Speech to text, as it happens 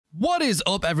What is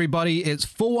up, everybody? It's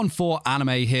 414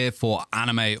 Anime here for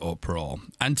Anime Uproar,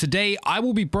 and today I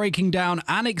will be breaking down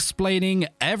and explaining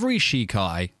every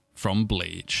Shikai from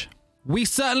Bleach. We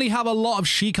certainly have a lot of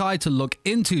Shikai to look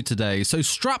into today, so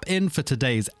strap in for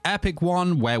today's epic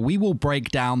one where we will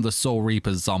break down the Soul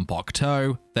Reaper's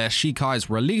Zanpakuto, their Shikai's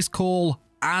release call,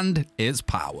 and its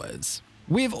powers.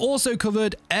 We've also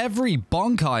covered every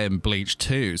Bankai in Bleach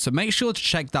too, so make sure to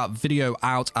check that video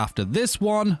out after this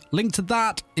one. Link to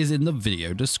that is in the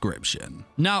video description.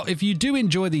 Now, if you do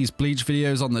enjoy these Bleach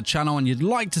videos on the channel and you'd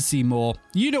like to see more,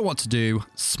 you know what to do.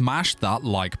 Smash that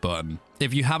like button.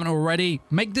 If you haven't already,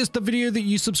 make this the video that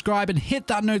you subscribe and hit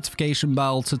that notification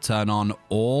bell to turn on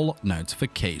all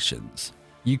notifications.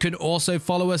 You can also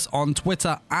follow us on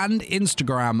Twitter and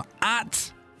Instagram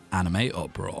at Anime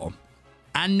Uproar.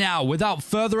 And now, without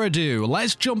further ado,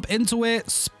 let's jump into it,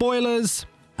 spoilers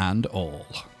and all.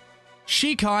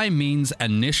 Shikai means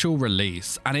initial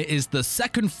release, and it is the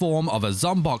second form of a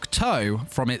Zanpakuto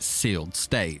from its sealed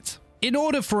state. In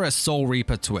order for a Soul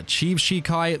Reaper to achieve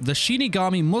Shikai, the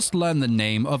Shinigami must learn the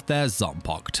name of their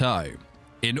Zanpakuto.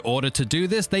 In order to do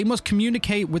this, they must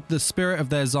communicate with the spirit of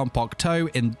their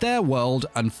Zanpakuto in their world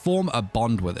and form a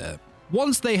bond with it.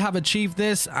 Once they have achieved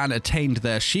this and attained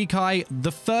their Shikai,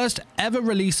 the first ever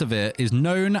release of it is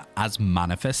known as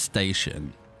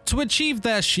Manifestation. To achieve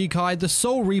their Shikai, the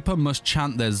Soul Reaper must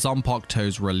chant their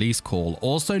Zanpakuto's release call,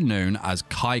 also known as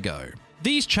Kaigo.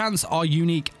 These chants are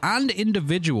unique and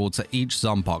individual to each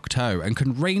Zanpakuto and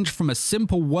can range from a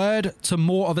simple word to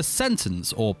more of a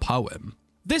sentence or poem.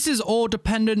 This is all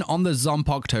dependent on the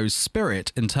Zanpakuto's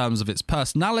spirit in terms of its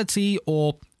personality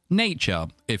or nature,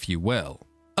 if you will.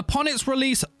 Upon its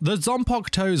release, the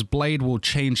Zanpakuto's blade will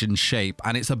change in shape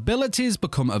and its abilities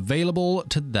become available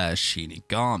to their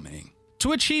Shinigami.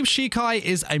 To achieve Shikai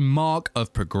is a mark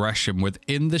of progression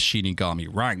within the Shinigami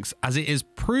ranks, as it is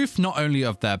proof not only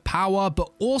of their power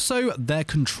but also their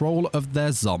control of their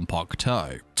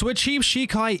Zanpakuto. To achieve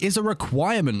Shikai is a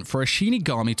requirement for a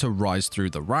Shinigami to rise through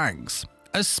the ranks,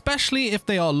 especially if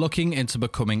they are looking into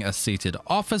becoming a seated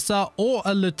officer or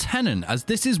a lieutenant, as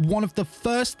this is one of the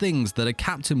first things that a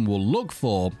captain will look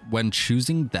for when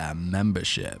choosing their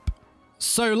membership.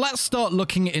 So let's start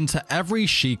looking into every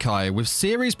Shikai with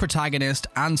series protagonist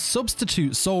and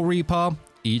substitute Soul Reaper,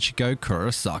 Ichigo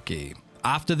Kurosaki.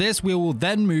 After this, we will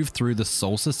then move through the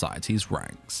Soul Society's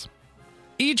ranks.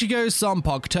 Ichigo's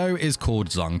Zanpakuto is called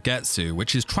Zangetsu,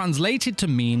 which is translated to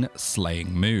mean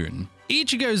slaying moon.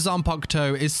 Ichigo's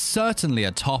Zanpakuto is certainly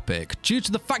a topic due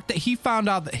to the fact that he found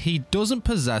out that he doesn't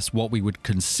possess what we would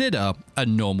consider a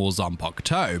normal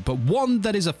Zanpakuto, but one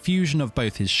that is a fusion of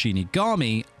both his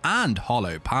Shinigami and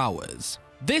Hollow powers.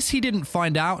 This he didn't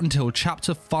find out until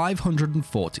chapter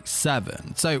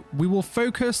 547, so we will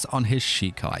focus on his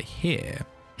Shikai here.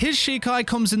 His Shikai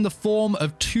comes in the form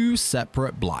of two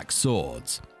separate black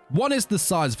swords. One is the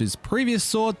size of his previous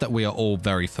sword that we are all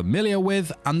very familiar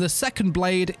with, and the second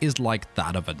blade is like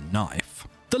that of a knife.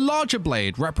 The larger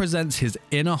blade represents his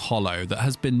inner hollow that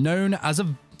has been known as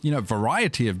a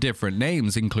variety of different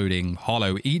names, including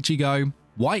Hollow Ichigo,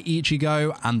 White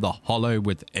Ichigo, and the Hollow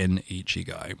within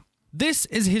Ichigo. This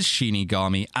is his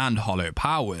Shinigami and Hollow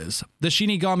powers, the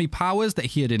Shinigami powers that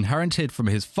he had inherited from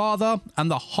his father, and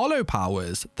the Hollow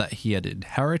powers that he had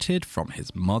inherited from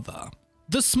his mother.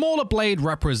 The smaller blade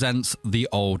represents the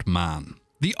Old Man.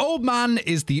 The Old Man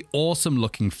is the awesome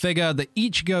looking figure that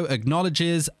Ichigo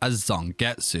acknowledges as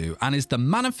Zangetsu and is the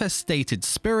manifested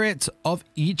spirit of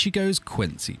Ichigo's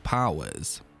Quincy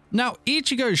powers. Now,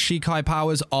 Ichigo's Shikai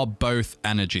powers are both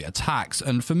energy attacks,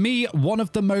 and for me, one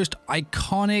of the most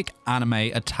iconic anime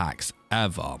attacks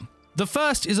ever. The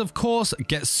first is, of course,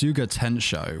 Getsuga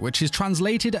Tensho, which is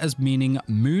translated as meaning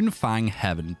Moonfang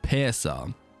Heaven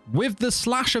Piercer. With the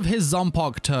slash of his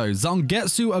Zanpakuto,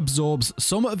 Zangetsu absorbs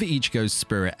some of Ichigo's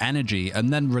spirit energy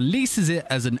and then releases it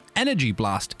as an energy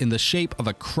blast in the shape of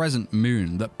a crescent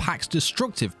moon that packs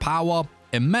destructive power,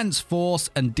 immense force,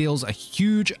 and deals a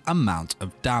huge amount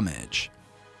of damage.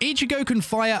 Ichigo can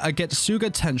fire a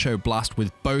Getsuga Tensho blast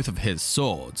with both of his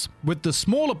swords. With the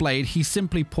smaller blade, he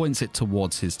simply points it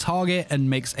towards his target and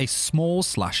makes a small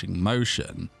slashing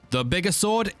motion. The bigger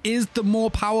sword is the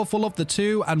more powerful of the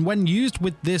two, and when used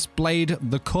with this blade,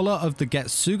 the color of the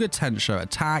Getsuga Tensho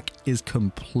attack is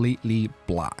completely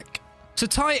black. To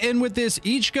tie in with this,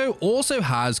 Ichigo also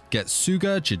has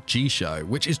Getsuga Jijisho,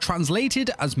 which is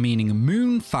translated as meaning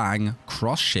Moon Fang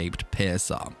Cross-Shaped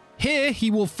Piercer. Here, he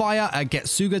will fire a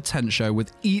Getsuga Tensho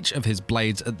with each of his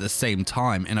blades at the same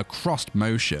time in a crossed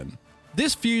motion.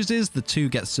 This fuses the two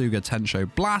Getsuga Tensho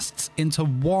blasts into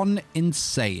one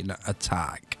insane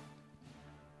attack.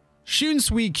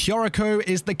 Shunsui Kyōraku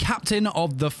is the captain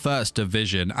of the 1st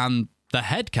Division and the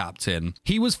head captain.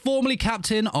 He was formerly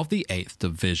captain of the 8th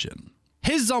Division.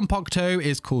 His Zanpakuto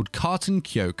is called Katen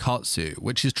Kyōkotsu,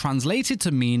 which is translated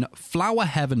to mean Flower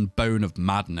Heaven Bone of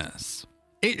Madness.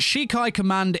 Its Shikai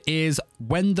command is,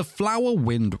 when the flower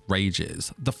wind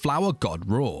rages, the flower god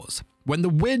roars. When the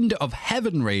wind of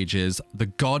heaven rages, the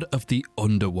god of the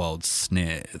underworld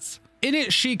sneers. In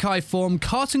its Shikai form,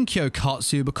 Katen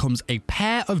Kyōkotsu becomes a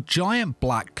pair of giant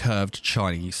black curved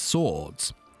Chinese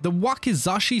swords. The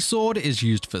wakizashi sword is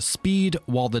used for speed,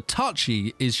 while the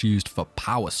tachi is used for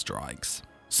power strikes.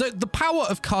 So the power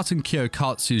of Katen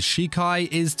Kyōkotsu's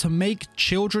Shikai is to make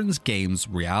children's games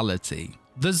reality.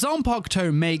 The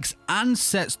Zanpakuto makes and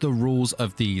sets the rules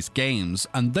of these games,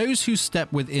 and those who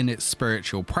step within its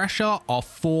spiritual pressure are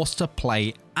forced to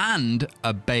play and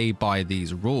obey by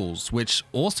these rules, which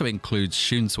also includes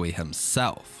Shunsui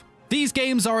himself. These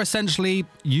games are essentially,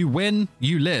 you win,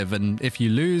 you live, and if you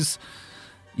lose,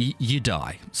 you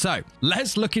die. So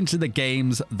let's look into the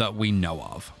games that we know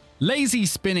of. Lazy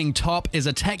spinning top is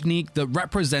a technique that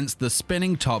represents the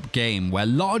spinning top game where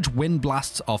large wind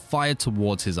blasts are fired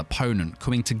towards his opponent,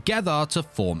 coming together to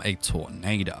form a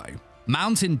tornado.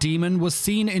 Mountain Demon was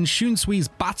seen in Shunsui's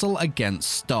battle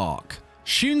against Stark.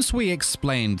 Shunsui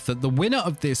explained that the winner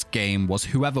of this game was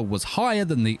whoever was higher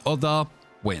than the other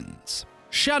wins.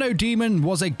 Shadow Demon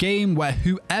was a game where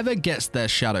whoever gets their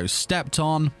shadow stepped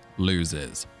on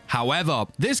loses. However,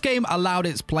 this game allowed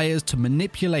its players to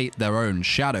manipulate their own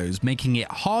shadows, making it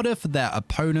harder for their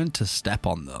opponent to step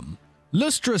on them.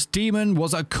 Lustrous Demon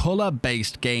was a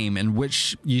color-based game in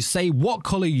which you say what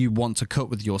color you want to cut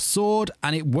with your sword,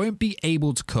 and it won't be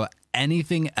able to cut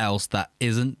anything else that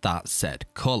isn't that said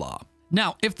color.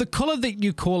 Now, if the color that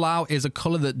you call out is a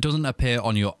color that doesn't appear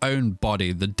on your own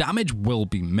body, the damage will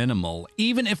be minimal,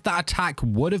 even if that attack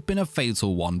would have been a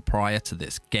fatal one prior to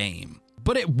this game.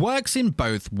 But it works in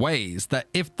both ways, that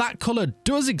if that color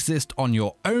does exist on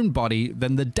your own body,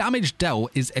 then the damage dealt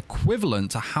is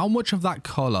equivalent to how much of that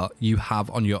color you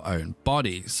have on your own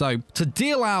body. So to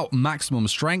deal out maximum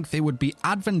strength, it would be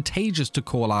advantageous to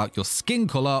call out your skin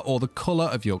color or the color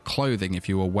of your clothing if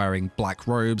you were wearing black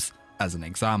robes, as an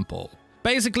example.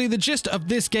 Basically, the gist of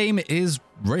this game is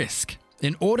risk.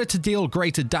 In order to deal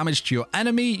greater damage to your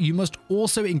enemy, you must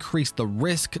also increase the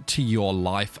risk to your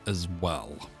life as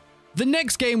well. The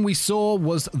next game we saw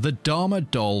was The Dharma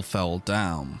Doll Fell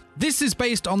Down. This is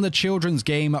based on the children's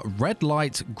game Red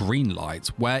Light, Green Light,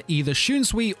 where either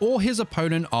Shunsui or his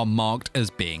opponent are marked as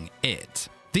being it.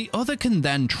 The other can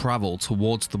then travel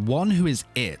towards the one who is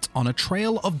it on a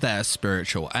trail of their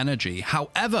spiritual energy.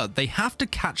 However, they have to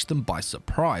catch them by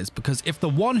surprise, because if the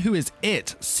one who is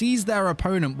it sees their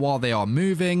opponent while they are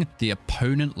moving, the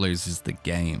opponent loses the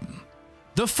game.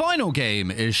 The final game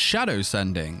is Shadow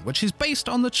Sending, which is based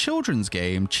on the children's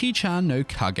game Chichan no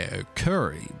Kage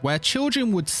Okuri, where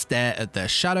children would stare at their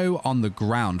shadow on the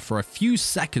ground for a few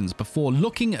seconds before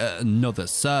looking at another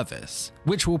surface,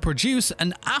 which will produce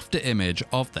an after image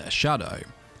of their shadow.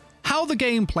 How the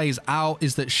game plays out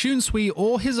is that Shunsui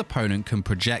or his opponent can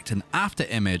project an after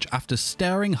image after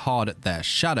staring hard at their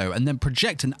shadow, and then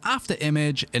project an after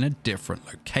image in a different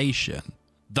location.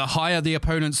 The higher the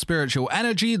opponent's spiritual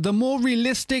energy, the more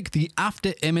realistic the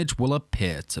after image will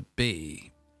appear to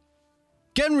be.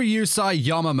 Genryūsai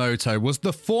Yamamoto was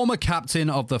the former captain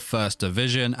of the 1st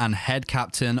Division and head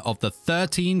captain of the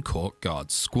 13 Court Guard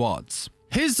squads.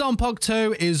 His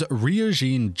Zanpakuto is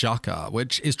Ryūjin Jakka,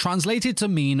 which is translated to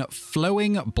mean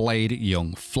Flowing Blade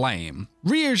Young Flame.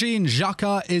 Ryūjin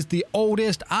Jakka is the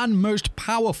oldest and most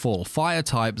powerful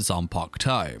fire-type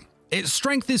Zanpakuto. Its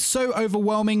strength is so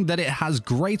overwhelming that it has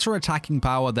greater attacking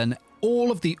power than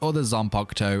all of the other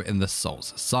Zanpakuto in the Soul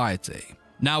Society.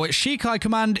 Now, its Shikai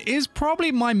command is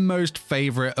probably my most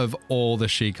favorite of all the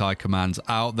Shikai commands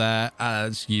out there,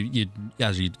 as you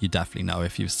definitely know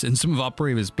if you've seen some of our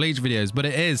previous Bleach videos, but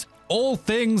it is all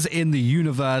things in the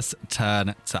universe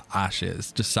turn to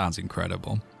ashes. Just sounds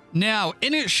incredible. Now,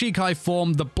 in its Shikai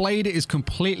form, the blade is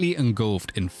completely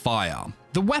engulfed in fire.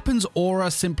 The weapon's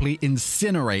aura simply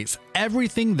incinerates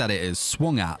everything that it is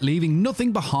swung at, leaving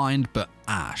nothing behind but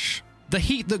ash. The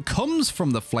heat that comes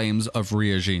from the flames of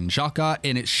Ryūjin Jakka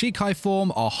in its Shikai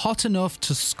form are hot enough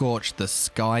to scorch the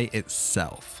sky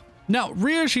itself. Now,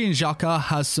 Ryūjin Jakka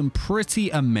has some pretty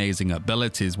amazing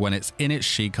abilities when it's in its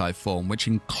Shikai form, which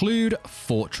include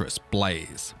Fortress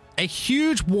Blaze. A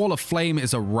huge wall of flame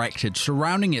is erected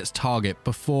surrounding its target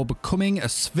before becoming a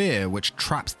sphere which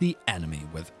traps the enemy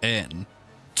within.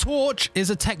 Torch is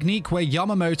a technique where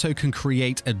Yamamoto can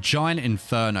create a giant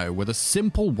inferno with a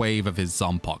simple wave of his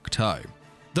Zanpakuto.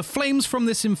 The flames from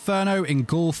this inferno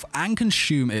engulf and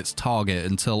consume its target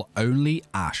until only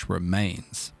ash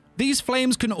remains. These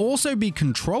flames can also be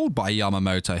controlled by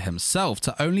Yamamoto himself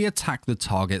to only attack the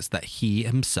targets that he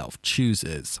himself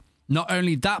chooses. Not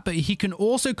only that, but he can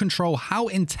also control how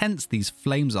intense these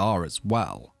flames are as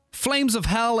well. Flames of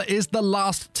Hell is the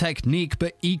last technique,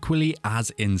 but equally as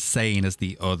insane as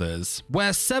the others,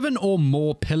 where 7 or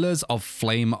more pillars of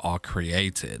flame are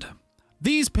created.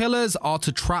 These pillars are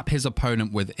to trap his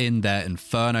opponent within their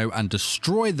inferno and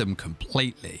destroy them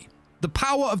completely. The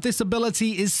power of this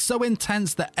ability is so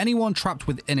intense that anyone trapped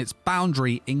within its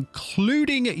boundary,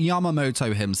 including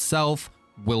Yamamoto himself,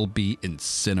 will be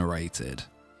incinerated.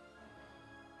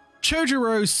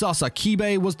 Chōjirō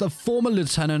Sasakibe was the former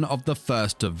lieutenant of the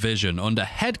 1st Division under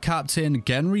head captain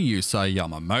Genryūsai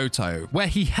Yamamoto, where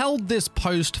he held this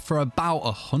post for about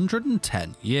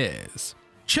 110 years.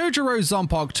 Chōjiro's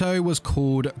Zanpakuto was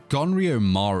called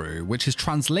Gonryōmaru, which is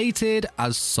translated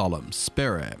as Solemn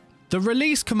Spirit. The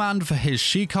release command for his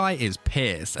Shikai is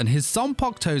Pierce, and his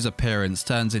Zanpakuto's appearance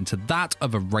turns into that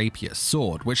of a rapier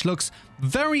sword, which looks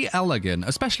very elegant,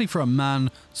 especially for a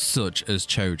man such as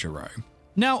Chōjirō.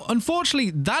 Now,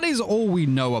 unfortunately, that is all we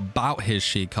know about his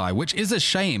Shikai, which is a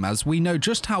shame as we know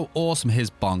just how awesome his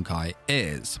Bankai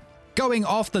is. Going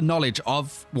off the knowledge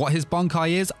of what his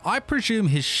Bankai is, I presume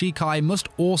his Shikai must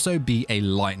also be a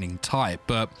lightning type,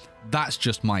 but that's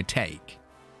just my take.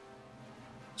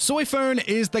 Soifon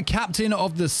is the captain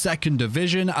of the 2nd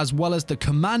Division as well as the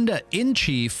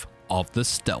commander-in-chief of the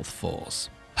Stealth Force.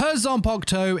 Her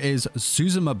Zanpakuto is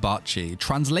Suzumebachi,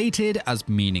 translated as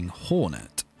meaning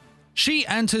hornet. She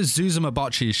enters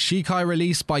Suzumebachi's Shikai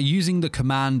release by using the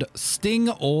command Sting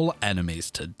all enemies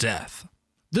to death.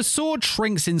 The sword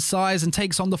shrinks in size and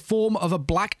takes on the form of a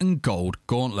black and gold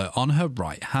gauntlet on her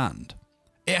right hand.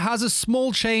 It has a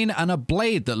small chain and a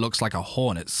blade that looks like a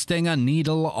hornet stinger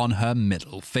needle on her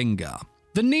middle finger.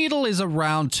 The needle is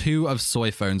around 2 of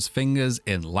Soifon's fingers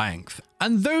in length,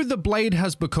 and though the blade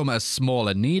has become a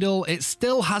smaller needle, it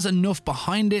still has enough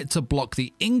behind it to block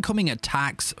the incoming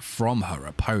attacks from her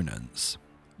opponents.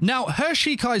 Now, her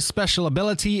Shikai's special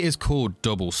ability is called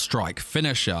Double Strike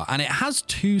Finisher, and it has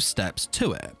 2 steps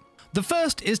to it. The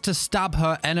first is to stab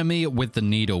her enemy with the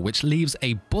needle, which leaves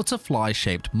a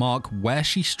butterfly-shaped mark where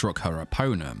she struck her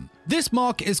opponent. This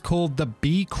mark is called the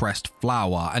Bee Crest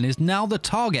Flower and is now the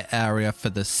target area for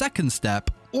the second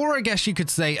step, or I guess you could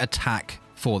say attack,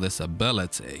 for this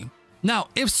ability. Now,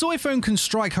 if Soifon can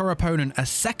strike her opponent a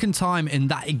second time in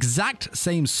that exact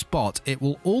same spot, it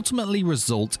will ultimately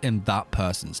result in that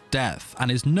person's death,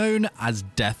 and is known as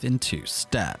Death in 2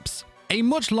 Steps. A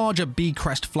much larger bee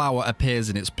crest flower appears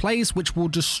in its place, which will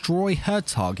destroy her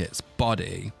target's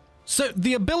body. So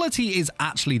the ability is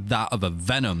actually that of a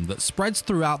venom that spreads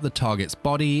throughout the target's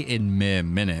body in mere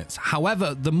minutes.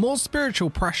 However, the more spiritual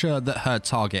pressure that her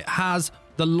target has,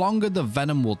 the longer the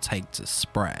venom will take to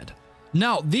spread.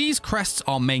 Now, these crests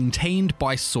are maintained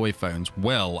by Soifon's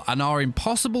will and are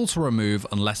impossible to remove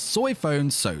unless Soifon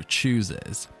so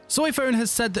chooses. Soifon has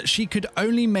said that she could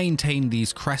only maintain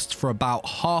these crests for about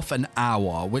half an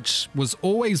hour, which was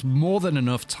always more than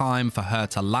enough time for her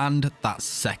to land that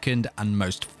second and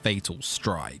most fatal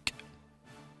strike.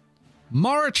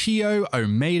 Marechiyo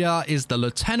Ōmaeda is the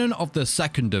lieutenant of the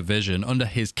 2nd Division under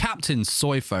his captain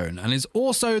Soifon and is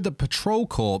also the Patrol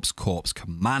Corps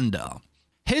commander.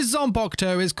 His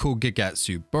Zanpakuto is called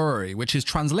Gegetsuburi, which is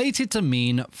translated to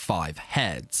mean 5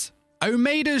 heads.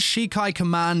 Ōmaeda's Shikai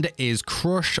command is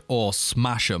Crush or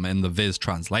Smash 'em in the Viz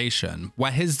translation,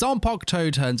 where his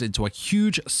Zanpakuto turns into a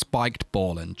huge spiked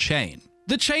ball and chain.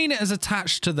 The chain is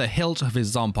attached to the hilt of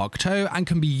his Zanpakuto and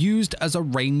can be used as a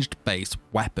ranged base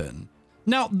weapon.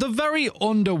 Now, the very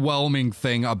underwhelming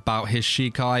thing about his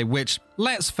Shikai, which,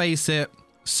 let's face it,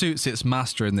 suits its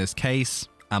master in this case,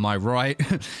 am I right?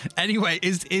 Anyway,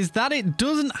 is that it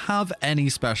doesn't have any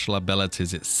special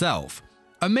abilities itself.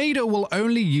 Ōmaeda will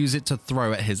only use it to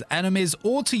throw at his enemies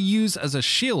or to use as a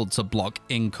shield to block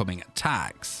incoming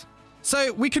attacks.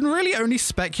 So we can really only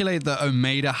speculate that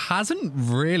Ōmaeda hasn't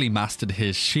really mastered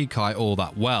his Shikai all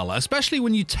that well, especially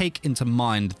when you take into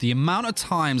mind the amount of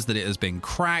times that it has been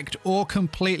cracked or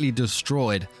completely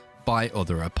destroyed by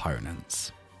other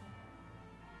opponents.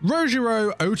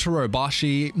 Rōjūrō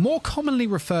Ōtoribashi, more commonly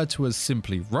referred to as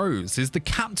simply Rose, is the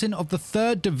captain of the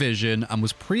 3rd Division and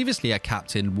was previously a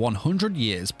captain 100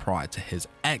 years prior to his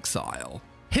exile.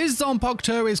 His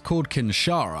Zanpakuto is called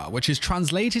Kinshara, which is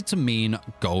translated to mean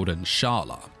golden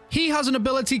shala. He has an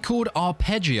ability called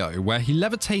Arpeggio, where he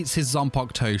levitates his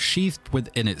Zanpakuto sheathed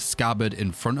within its scabbard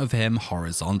in front of him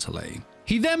horizontally.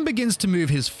 He then begins to move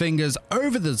his fingers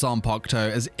over the zanpakuto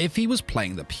as if he was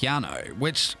playing the piano,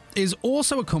 which is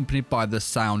also accompanied by the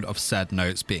sound of said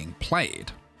notes being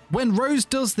played. When Rose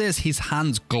does this, his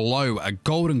hands glow a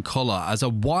golden color as a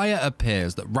wire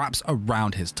appears that wraps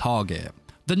around his target.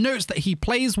 The notes that he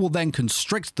plays will then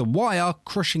constrict the wire,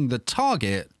 crushing the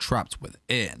target trapped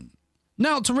within.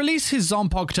 Now, to release his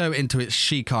zanpakuto into its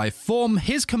Shikai form,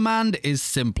 his command is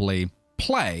simply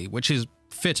play, which is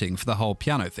fitting for the whole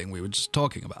piano thing we were just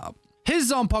talking about.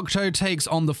 His zanpakuto takes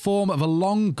on the form of a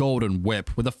long golden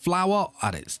whip with a flower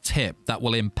at its tip that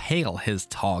will impale his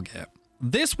target.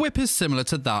 This whip is similar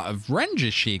to that of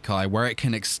Renji's Shikai, where it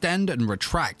can extend and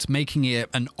retract, making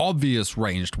it an obvious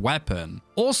ranged weapon.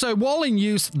 Also, while in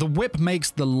use, the whip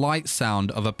makes the light sound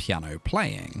of a piano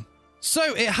playing.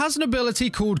 So it has an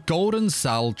ability called Golden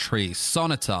Cell Tree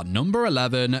Sonata, number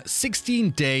 11,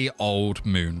 16-day-old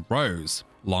Moon Rose.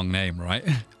 Long name, right?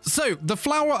 So the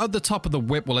flower at the top of the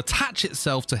whip will attach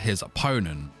itself to his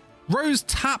opponent. Rose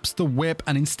taps the whip,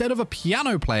 and instead of a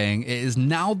piano playing, it is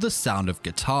now the sound of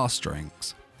guitar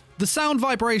strings. The sound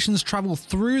vibrations travel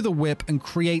through the whip and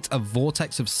create a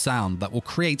vortex of sound that will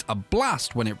create a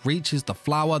blast when it reaches the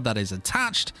flower that is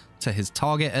attached to his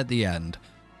target at the end.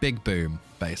 Big boom,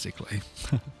 basically.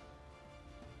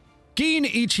 Gin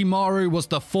Ichimaru was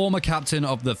the former captain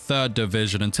of the 3rd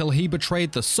Division until he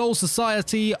betrayed the Soul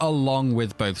Society along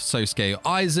with both Sosuke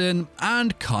Aizen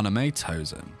and Kaname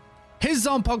Tosen. His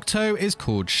zanpakuto is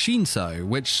called Shinsō,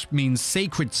 which means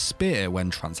sacred spear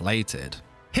when translated.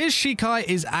 His Shikai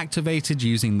is activated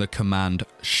using the command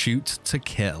shoot to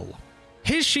kill.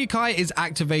 His Shikai is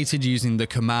activated using the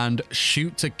command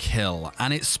shoot to kill,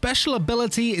 and its special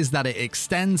ability is that it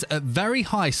extends at very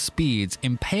high speeds,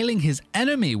 impaling his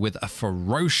enemy with a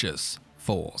ferocious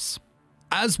force.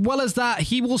 As well as that,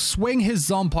 he will swing his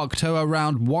zanpakuto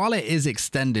around while it is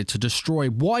extended to destroy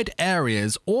wide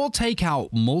areas or take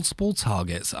out multiple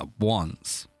targets at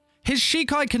once. His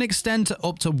Shikai can extend to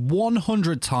up to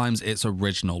 100 times its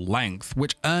original length,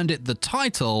 which earned it the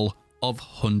title of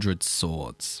 100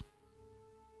 Swords.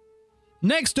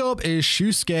 Next up is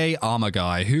Shusuke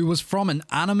Amagai, who was from an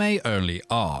anime-only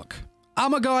arc.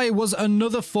 Amagai was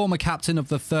another former captain of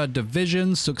the 3rd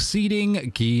Division,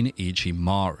 succeeding Gin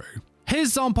Ichimaru.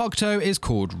 His zanpakuto is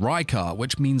called Raika,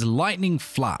 which means lightning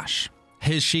flash.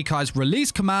 His Shikai's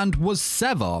release command was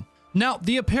Sever. Now,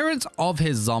 the appearance of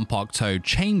his zanpakuto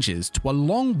changes to a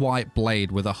long white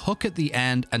blade with a hook at the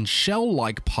end and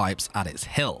shell-like pipes at its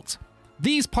hilt.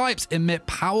 These pipes emit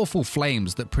powerful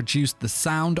flames that produce the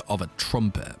sound of a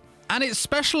trumpet. And its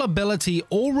special ability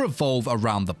all revolve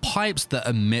around the pipes that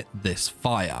emit this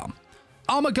fire.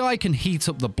 Amagai can heat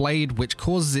up the blade, which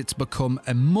causes it to become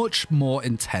a much more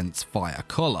intense fire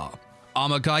color.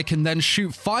 Amagai can then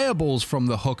shoot fireballs from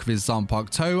the hook of his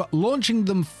zanpakuto, launching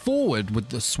them forward with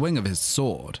the swing of his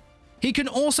sword. He can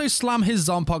also slam his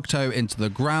zanpakuto into the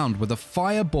ground with a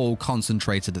fireball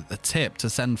concentrated at the tip to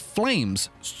send flames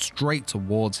straight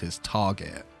towards his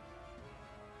target.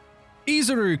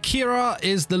 Izuru Kira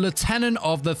is the lieutenant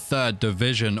of the 3rd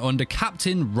Division under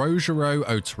Captain Rōjūrō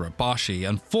Ōtoribashi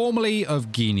and formerly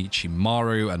of Gin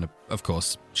Ichimaru and of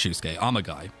course Shusuke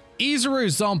Amagai.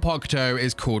 Izuru's zanpakuto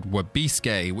is called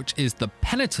Wabisuke, which is the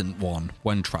penitent one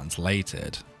when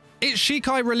translated. Its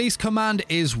Shikai release command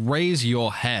is Raise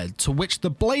Your Head, to which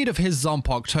the blade of his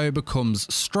zanpakuto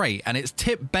becomes straight and its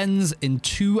tip bends in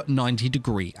two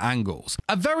 90-degree angles.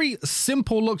 A very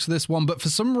simple look to this one, but for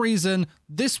some reason,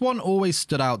 this one always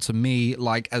stood out to me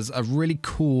like as a really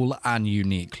cool and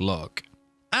unique look.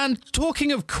 And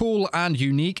talking of cool and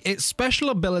unique, its special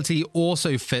ability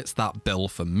also fits that bill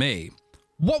for me.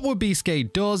 What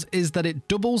Wabisuke does is that it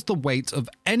doubles the weight of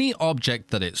any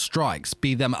object that it strikes,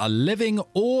 be them a living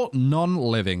or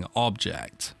non-living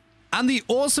object. And the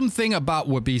awesome thing about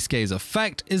Wabisuke's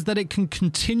effect is that it can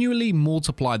continually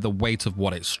multiply the weight of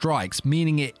what it strikes,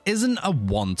 meaning it isn't a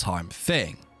one-time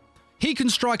thing. He can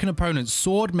strike an opponent's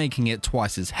sword, making it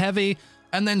twice as heavy,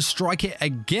 and then strike it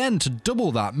again to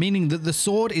double that, meaning that the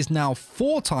sword is now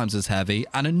 4 times as heavy,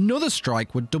 and another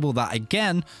strike would double that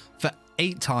again for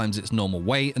 8 times its normal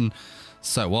weight, and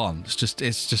so on.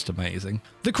 It's just amazing.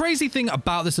 The crazy thing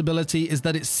about this ability is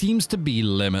that it seems to be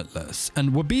limitless, and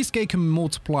Wabisuke can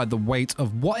multiply the weight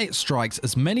of what it strikes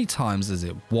as many times as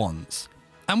it wants.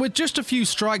 And with just a few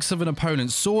strikes of an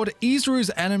opponent's sword, Izuru's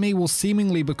enemy will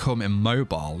seemingly become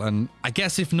immobile, and I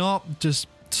guess if not, just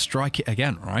strike it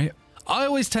again, right? I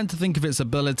always tend to think of its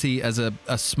ability as a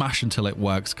smash until it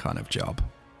works kind of job.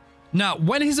 Now,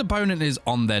 when his opponent is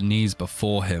on their knees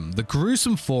before him, the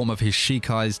gruesome form of his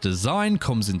Shikai's design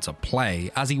comes into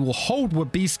play, as he will hold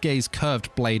Wabisuke's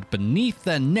curved blade beneath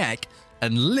their neck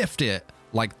and lift it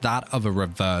like that of a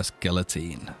reverse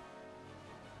guillotine.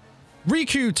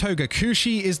 Rikū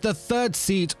Togakushi is the third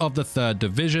seat of the 3rd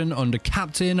Division under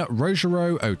Captain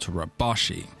Rōjūrō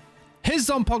Ōtoribashi. His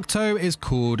Zanpakuto is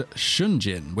called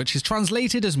Shunjin, which is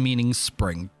translated as meaning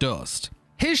spring dust.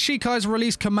 His Shikai's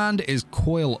release command is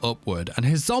coil upward, and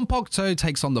his Zanpakuto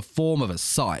takes on the form of a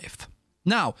scythe.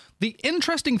 Now, the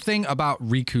interesting thing about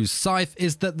Riku's scythe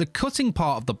is that the cutting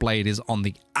part of the blade is on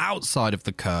the outside of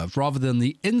the curve rather than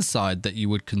the inside that you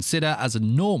would consider as a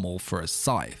normal for a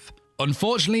scythe.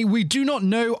 Unfortunately, we do not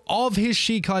know of his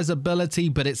Shikai's ability,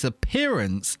 but its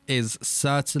appearance is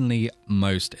certainly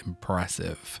most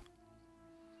impressive.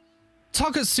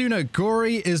 Takatsuno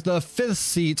Gori is the 5th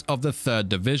seat of the 3rd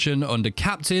Division under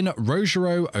Captain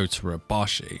Rōjūrō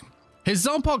Ōtoribashi. His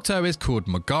Zanpakuto is called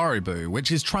Magaribu,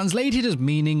 which is translated as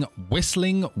meaning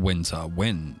whistling winter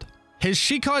wind. His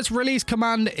Shikai's release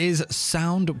command is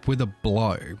sound with a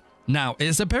blow. Now,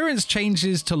 its appearance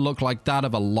changes to look like that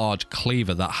of a large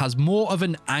cleaver that has more of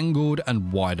an angled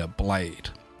and wider blade.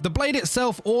 The blade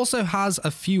itself also has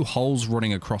a few holes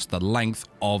running across the length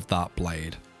of that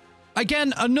blade.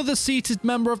 Again, another seated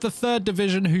member of the 3rd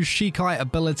Division whose Shikai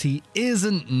ability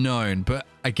isn't known, but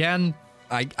again,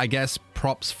 I guess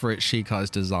props for its Shikai's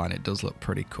design. It does look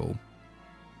pretty cool.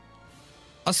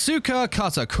 Asuka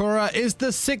Katakura is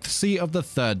the 6th seat of the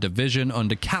 3rd Division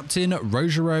under Captain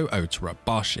Rōjūrō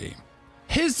Ōtoribashi.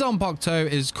 His Zanpakuto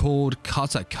is called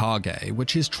Katakage,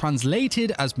 which is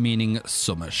translated as meaning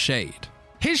summer shade.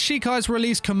 His Shikai's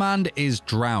release command is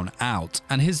Drown Out,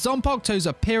 and his Zanpakuto's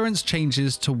appearance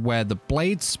changes to where the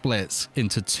blade splits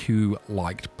into 2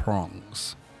 liked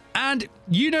prongs. And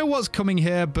you know what's coming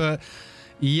here, but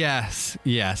yes,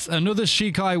 another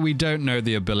Shikai we don't know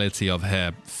the ability of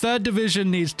here. 3rd Division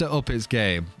needs to up its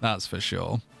game, that's for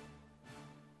sure.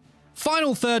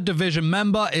 Final 3rd Division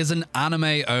member is an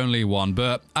anime-only one,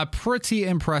 but a pretty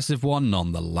impressive one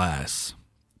nonetheless.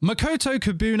 Makoto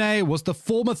Kubune was the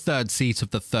former 3rd seat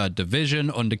of the 3rd Division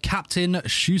under Captain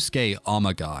Shusuke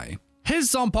Amagai.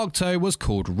 His Zanpakuto was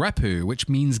called Reppu, which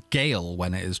means gale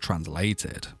when it is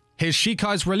translated. His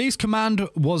Shikai's release command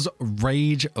was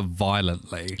Rage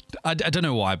Violently. I don't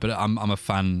know why, but I'm a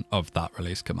fan of that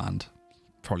release command.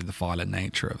 Probably the violent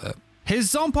nature of it.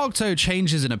 His Zanpakuto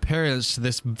changes in appearance to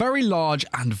this very large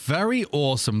and very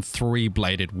awesome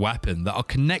 3-bladed weapon that are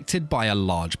connected by a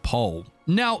large pole.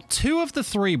 Now, 2 of the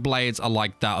 3 blades are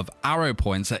like that of arrow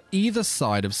points at either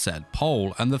side of said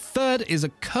pole, and the 3rd is a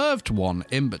curved one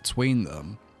in between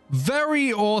them.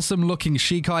 Very awesome looking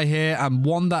Shikai here, and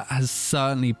one that has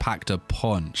certainly packed a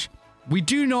punch. We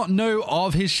do not know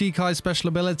of his Shikai special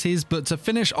abilities, but to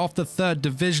finish off the 3rd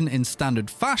Division in standard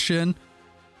fashion,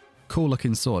 cool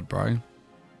looking sword, bro.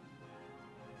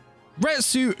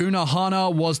 Retsu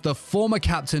Unohana was the former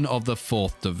captain of the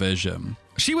 4th Division.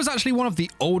 She was actually one of the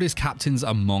oldest captains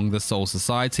among the Soul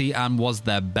Society and was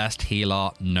their best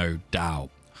healer, no doubt.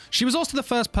 She was also the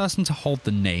first person to hold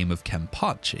the name of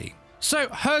Kenpachi. So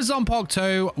her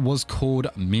Zanpakuto was called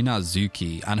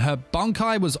Minazuki, and her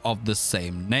Bankai was of the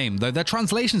same name, though their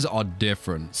translations are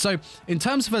different. So in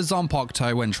terms of her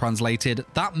Zanpakuto when translated,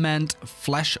 that meant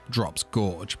flesh drops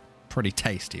gorge. Pretty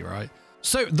tasty, right?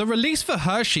 So the release for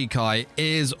her Shikai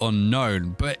is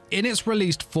unknown, but in its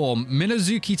released form,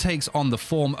 Minazuki takes on the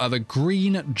form of a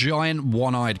green, giant,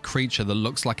 one-eyed creature that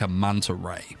looks like a manta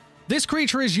ray. This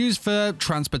creature is used for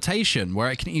transportation,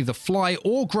 where it can either fly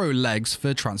or grow legs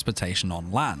for transportation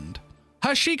on land.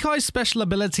 Her Shikai's special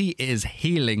ability is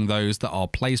healing those that are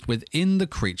placed within the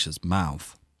creature's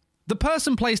mouth. The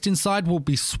person placed inside will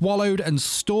be swallowed and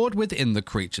stored within the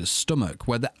creature's stomach,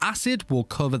 where the acid will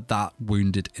cover that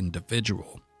wounded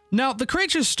individual. Now, the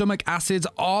creature's stomach acids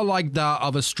are like that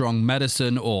of a strong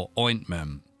medicine or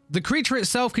ointment. The creature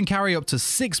itself can carry up to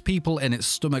 6 people in its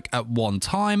stomach at one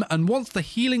time, and once the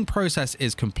healing process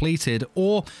is completed,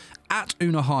 or at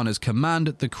Unohana's command,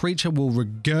 the creature will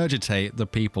regurgitate the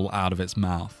people out of its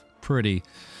mouth. Pretty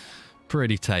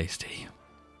tasty.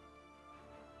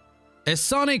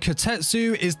 Isane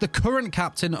Kotetsu is the current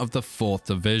captain of the 4th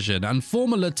Division and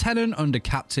former lieutenant under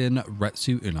Captain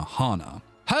Retsu Unohana.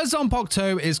 Her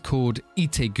Zanpakuto is called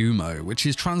Itegumo, which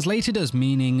is translated as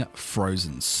meaning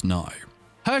frozen snow.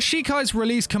 Her Shikai's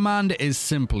release command is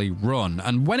simply Run,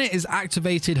 and when it is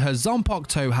activated, her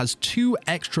Zanpakuto has 2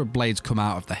 extra blades come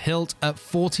out of the hilt at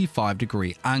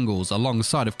 45-degree angles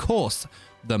alongside, of course,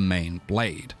 the main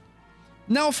blade.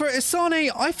 Now for Isane,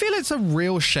 I feel it's a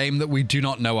real shame that we do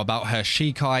not know about her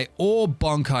Shikai or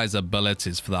Bankai's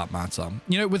abilities for that matter.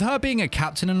 You know, with her being a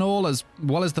captain and all, as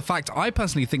well as the fact I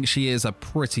personally think she is a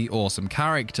pretty awesome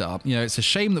character. You know, it's a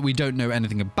shame that we don't know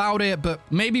anything about it, but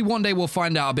maybe one day we'll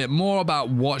find out a bit more about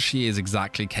what she is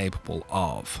exactly capable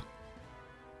of.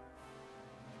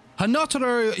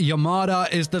 Hanataro Yamada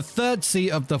is the third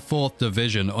seat of the 4th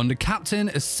division under Captain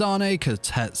Isane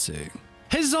Katetsu.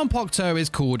 His Zanpakuto is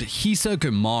called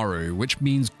Hisagumaru, which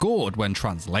means gourd when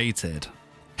translated.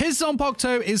 His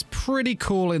Zanpakuto is pretty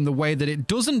cool in the way that it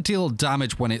doesn't deal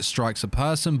damage when it strikes a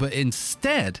person, but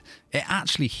instead, it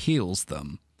actually heals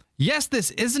them. Yes,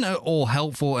 this isn't at all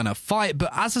helpful in a fight,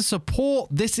 but as a support,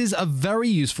 this is a very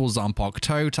useful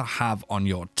Zanpakuto to have on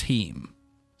your team.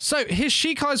 So, his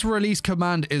Shikai's release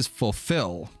command is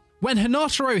Fulfill. When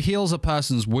Hanataro heals a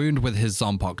person's wound with his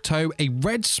Zanpakuto, a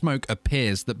red smoke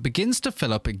appears that begins to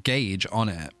fill up a gauge on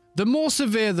it. The more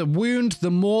severe the wound, the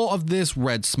more of this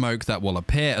red smoke that will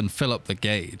appear and fill up the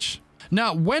gauge.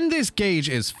 Now, when this gauge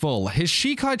is full, his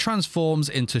Shikai transforms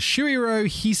into Shuiro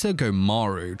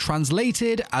Hisagumaru,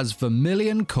 translated as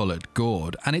vermilion-colored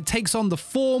gourd, and it takes on the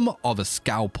form of a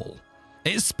scalpel.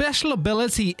 Its special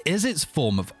ability is its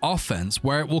form of offense,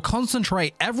 where it will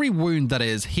concentrate every wound that it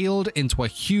is healed into a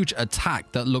huge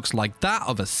attack that looks like that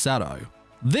of a Seto.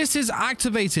 This is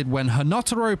activated when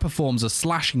Hanataro performs a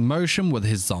slashing motion with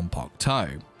his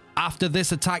Zanpakuto. After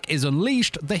this attack is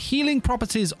unleashed, the healing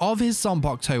properties of his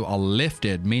Zanpakuto are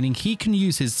lifted, meaning he can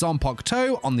use his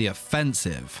Zanpakuto on the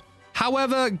offensive.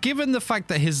 However, given the fact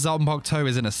that his Zanpakuto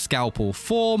is in a scalpel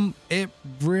form, it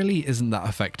really isn't that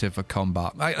effective for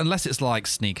combat. Unless it's like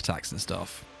sneak attacks and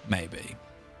stuff, maybe.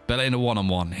 But in a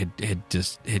one-on-one,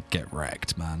 he'd get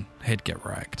wrecked, man. He'd get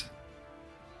wrecked.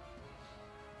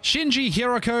 Shinji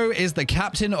Hirako is the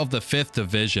captain of the 5th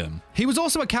division. He was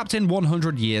also a captain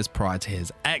 100 years prior to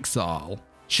his exile.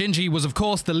 Shinji was of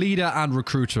course the leader and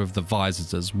recruiter of the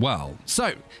Visors as well.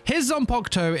 So, his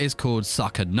Zanpakuto is called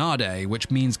Sakanade,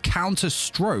 which means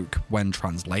counter-stroke when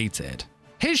translated.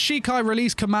 His Shikai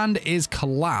release command is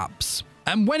Collapse.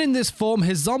 And when in this form,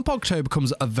 his Zanpakuto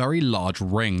becomes a very large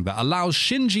ring that allows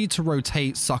Shinji to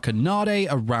rotate Sakanade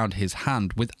around his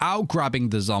hand without grabbing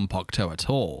the Zanpakuto at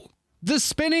all. The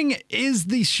spinning is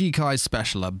the Shikai's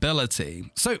special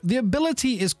ability. So the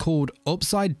ability is called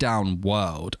Upside Down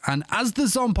World, and as the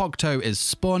Zanpakuto is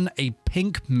spun, a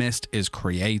pink mist is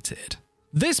created.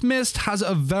 This mist has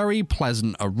a very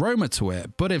pleasant aroma to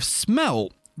it, but if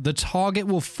smelt, the target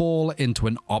will fall into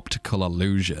an optical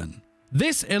illusion.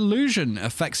 This illusion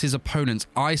affects his opponent's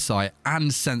eyesight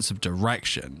and sense of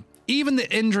direction. Even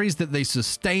the injuries that they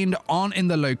sustained aren't in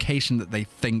the location that they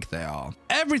think they are.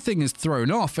 Everything is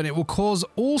thrown off and it will cause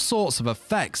all sorts of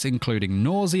effects, including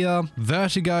nausea,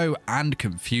 vertigo, and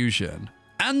confusion.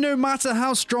 And no matter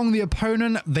how strong the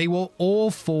opponent, they will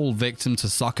all fall victim to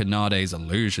Sakanade's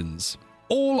illusions.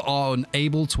 All are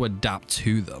unable to adapt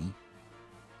to them.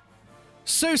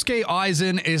 Sosuke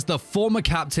Aizen is the former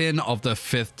captain of the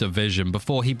 5th division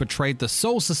before he betrayed the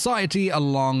Soul Society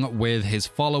along with his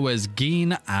followers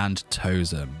Gin and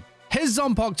Tozen. His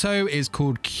Zanpakuto is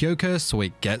called Kyoka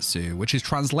Suigetsu, which is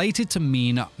translated to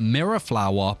mean Mirror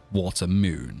Flower Water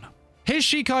Moon. His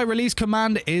Shikai release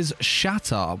command is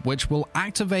Shatter, which will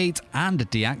activate and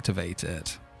deactivate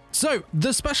it. So,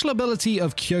 the special ability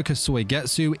of Kyoka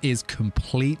Suigetsu is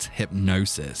Complete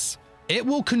Hypnosis. It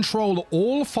will control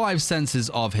all 5 senses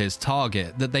of his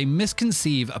target that they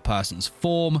misconceive a person's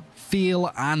form,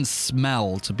 feel, and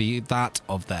smell to be that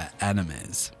of their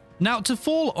enemies. Now, to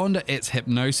fall under its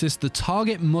hypnosis, the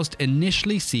target must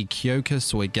initially see Kyoka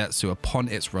Suigetsu upon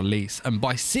its release, and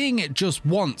by seeing it just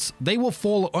once, they will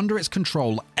fall under its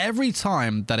control every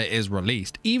time that it is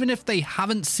released, even if they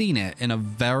haven't seen it in a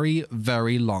very,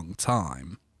 very long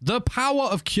time. The power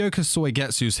of Kyoka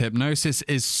Suigetsu's hypnosis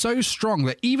is so strong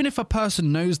that even if a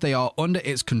person knows they are under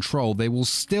its control, they will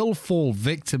still fall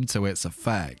victim to its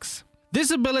effects. This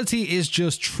ability is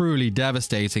just truly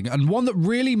devastating and one that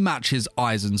really matches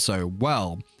Aizen so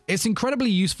well. It's incredibly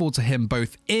useful to him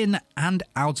both in and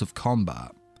out of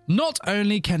combat. Not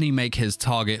only can he make his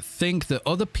target think that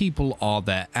other people are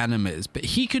their enemies, but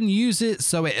he can use it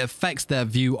so it affects their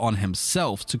view on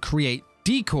himself to create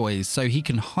decoys so he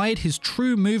can hide his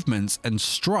true movements and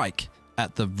strike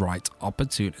at the right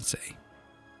opportunity.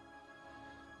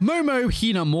 Momo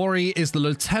Hinamori is the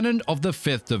lieutenant of the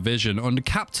 5th division under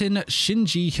Captain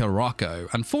Shinji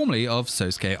Hirako and formerly of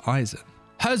Sosuke Aizen.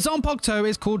 Her Zanpakuto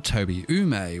is called Tobi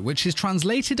Ume, which is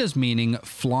translated as meaning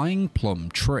flying plum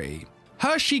tree.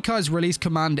 Her Shikai's release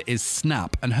command is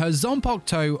Snap, and her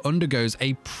Zanpakuto undergoes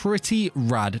a pretty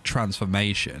rad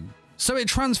transformation. So it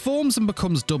transforms and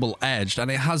becomes double-edged,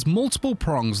 and it has multiple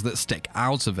prongs that stick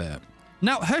out of it.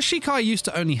 Now, her Shikai used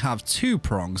to only have 2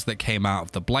 prongs that came out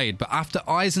of the blade, but after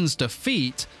Aizen's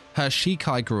defeat, her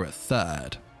Shikai grew a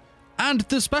 3rd. And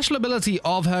the special ability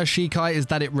of her Shikai is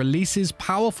that it releases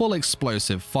powerful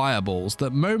explosive fireballs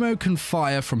that Momo can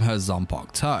fire from her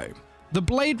Zanpakuto. The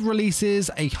blade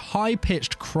releases a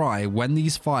high-pitched cry when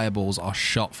these fireballs are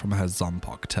shot from her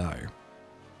Zanpakuto.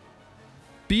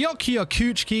 Byakuya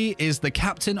Kuchiki is the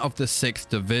captain of the 6th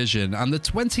Division and the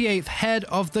 28th head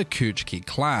of the Kuchiki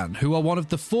clan, who are one of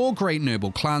the 4 great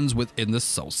noble clans within the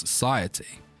Soul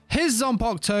Society. His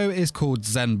Zanpakuto is called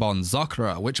Zenbon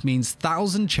Zakura, which means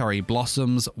 1,000 cherry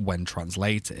blossoms when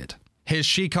translated. His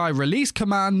Shikai release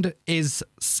command is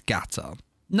Scatter.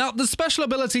 Now, the special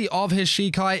ability of his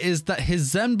Shikai is that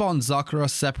his Zenbon Zakura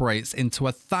separates into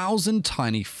 1,000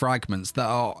 tiny fragments that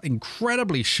are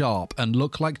incredibly sharp and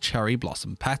look like cherry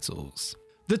blossom petals.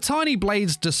 The tiny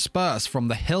blades disperse from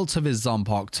the hilt of his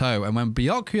Zanpakuto, and when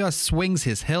Byakuya swings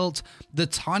his hilt, the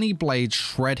tiny blades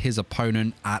shred his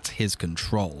opponent at his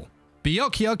control.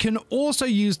 Byakuya can also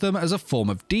use them as a form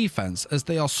of defense, as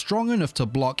they are strong enough to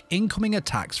block incoming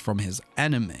attacks from his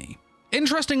enemy.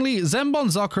 Interestingly, Zenbon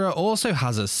Zakura also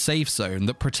has a safe zone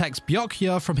that protects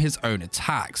Byakuya from his own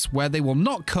attacks, where they will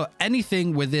not cut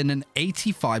anything within an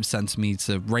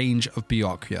 85cm range of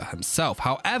Byakuya himself.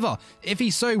 However, if he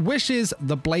so wishes,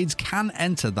 the blades can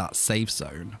enter that safe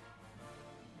zone.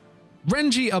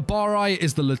 Renji Abarai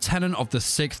is the lieutenant of the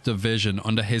 6th Division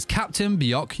under his captain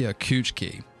Byakuya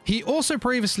Kuchiki. He also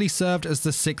previously served as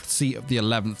the 6th seat of the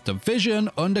 11th Division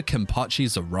under Kenpachi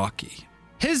Zaraki.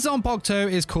 His Zanpakuto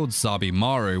is called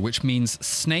Zabimaru, which means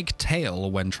snake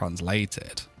tail when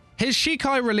translated. His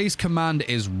Shikai release command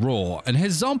is Raw, and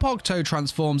his Zanpakuto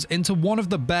transforms into one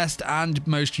of the best and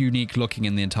most unique looking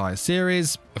in the entire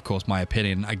series. Of course, my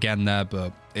opinion again there,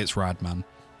 but it's rad, man.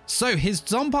 So his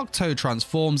Zanpakuto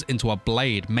transforms into a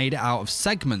blade made out of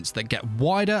segments that get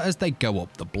wider as they go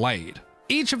up the blade.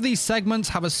 Each of these segments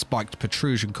have a spiked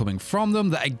protrusion coming from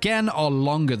them that again are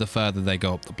longer the further they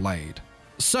go up the blade.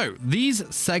 So these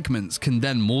segments can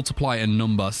then multiply in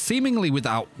number seemingly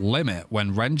without limit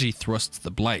when Renji thrusts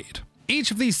the blade. Each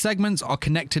of these segments are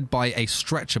connected by a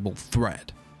stretchable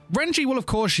thread. Renji will of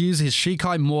course use his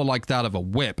Shikai more like that of a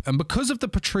whip, and because of the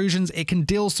protrusions it can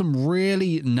deal some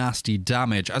really nasty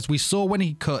damage, as we saw when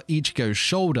he cut Ichigo's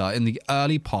shoulder in the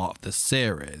early part of the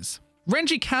series.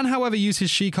 Renji can however use his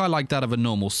Shikai like that of a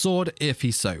normal sword if he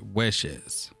so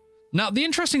wishes. Now, the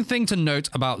interesting thing to note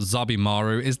about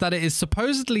Zabimaru is that it is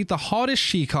supposedly the hardest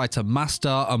Shikai to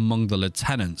master among the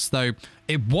lieutenants, though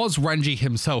it was Renji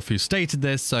himself who stated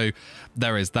this, so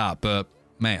there is that, but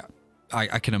man,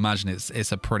 I can imagine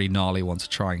it's a pretty gnarly one to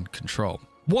try and control.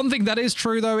 One thing that is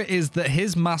true though is that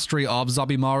his mastery of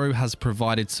Zabimaru has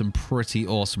provided some pretty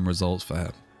awesome results for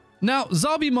him. Now,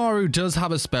 Zabimaru does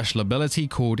have a special ability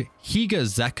called Higa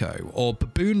Zeko, or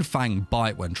Baboon Fang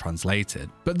Bite when translated,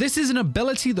 but this is an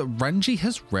ability that Renji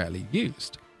has rarely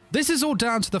used. This is all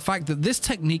down to the fact that this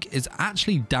technique is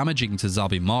actually damaging to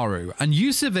Zabimaru, and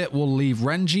use of it will leave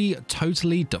Renji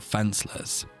totally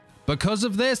defenseless. Because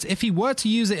of this, if he were to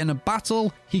use it in a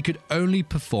battle, he could only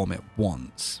perform it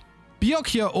once.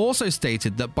 Byakuya also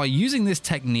stated that by using this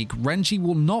technique, Renji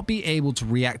will not be able to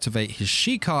reactivate his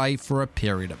Shikai for a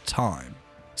period of time.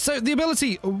 So the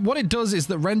ability, what it does is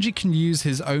that Renji can use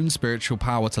his own spiritual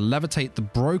power to levitate the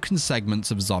broken segments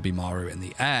of Zabimaru in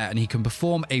the air, and he can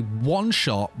perform a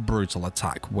one-shot brutal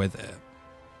attack with it.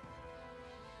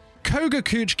 Koga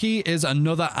Kuchiki is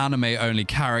another anime-only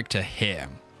character here.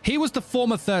 He was the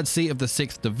former 3rd seat of the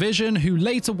 6th Division who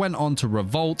later went on to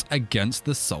revolt against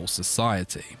the Soul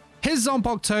Society. His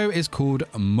Zanpakuto is called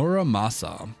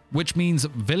Muramasa, which means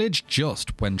village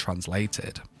just when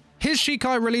translated. His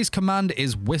Shikai release command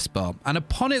is Whisper, and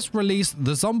upon its release,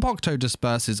 the Zanpakuto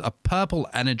disperses a purple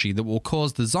energy that will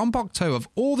cause the Zanpakuto of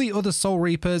all the other Soul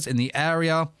Reapers in the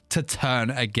area to turn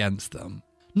against them.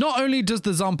 Not only does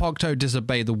the Zanpakuto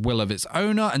disobey the will of its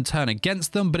owner and turn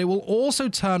against them, but it will also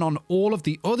turn on all of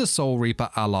the other Soul Reaper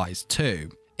allies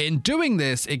too. In doing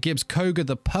this, it gives Koga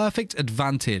the perfect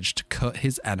advantage to cut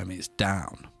his enemies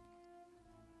down.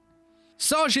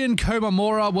 Sajin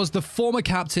Komamura was the former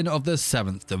captain of the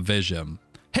 7th Division.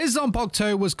 His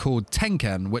Zanpakuto was called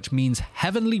Tenken, which means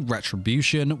Heavenly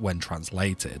Retribution when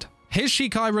translated. His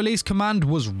Shikai release command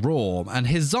was Raw, and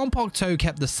his Zanpakuto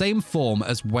kept the same form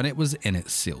as when it was in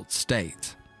its sealed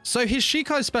state. So his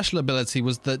Shikai special ability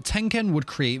was that Tenken would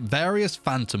create various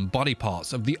phantom body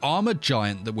parts of the armored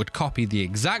giant that would copy the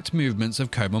exact movements of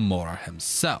Komamura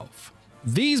himself.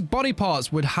 These body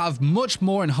parts would have much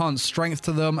more enhanced strength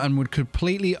to them and would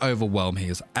completely overwhelm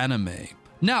his enemy.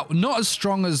 Now, not as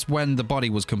strong as when the body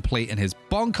was complete in his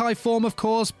Bonkai form, of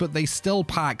course, but they still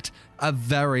packed a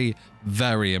very,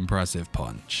 very impressive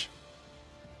punch.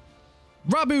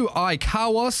 Rabu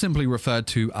Aikawa, simply referred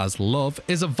to as Love,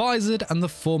 is a visored and the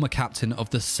former captain of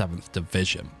the 7th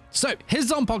Division. So,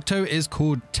 his Zanpakuto is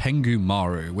called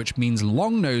Tengumaru, which means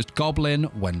long-nosed goblin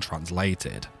when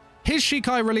translated. His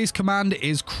Shikai release command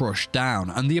is Crush Down,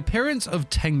 and the appearance of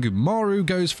Tengumaru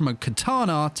goes from a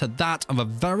katana to that of a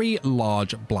very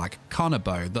large black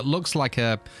kanabo that looks like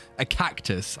a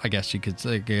cactus, I guess you could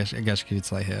say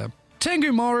here.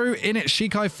 Tengumaru in its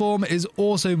Shikai form is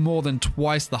also more than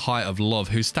twice the height of Love,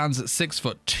 who stands at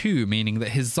 6'2", meaning that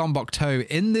his Zanpakuto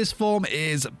in this form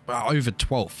is over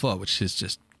 12 foot, which is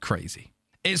just crazy.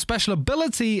 Its special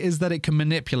ability is that it can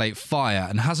manipulate fire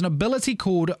and has an ability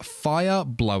called Fire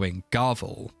Blowing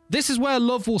Gavel. This is where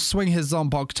Love will swing his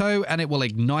Zanpakuto and it will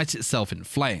ignite itself in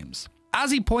flames. As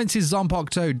he points his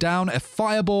Zanpakuto down, a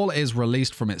fireball is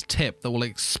released from its tip that will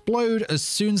explode as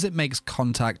soon as it makes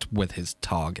contact with his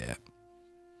target.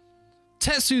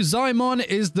 Tetsuzaimon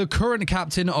is the current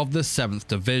captain of the 7th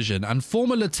Division and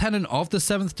former lieutenant of the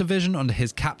 7th Division under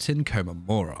his captain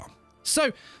Komamura.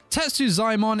 So,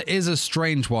 Tetsuzaimon is a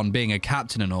strange one being a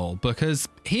captain and all, because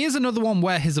he is another one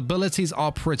where his abilities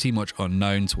are pretty much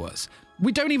unknown to us.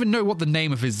 We don't even know what the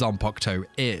name of his Zanpakuto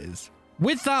is.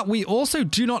 With that, we also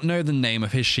do not know the name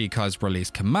of his Shikai's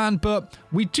release command, but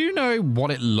we do know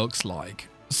what it looks like.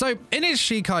 So, in its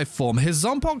Shikai form, his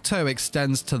Zanpakuto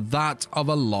extends to that of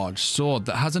a large sword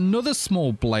that has another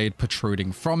small blade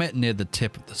protruding from it near the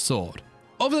tip of the sword.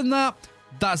 Other than that,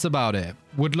 that's about it.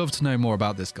 Would love to know more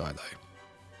about this guy though.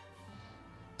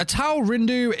 Atao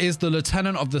Rindu is the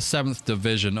lieutenant of the 7th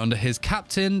Division under his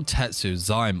captain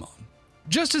Tetsuzaimon.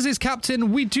 Just as his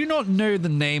captain, we do not know the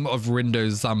name of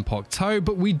Rindu's Zanpakuto,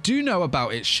 but we do know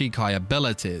about its Shikai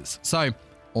abilities, so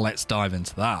let's dive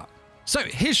into that. So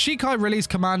his Shikai release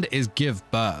command is Give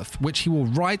Birth, which he will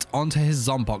write onto his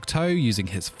Zanpakuto using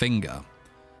his finger.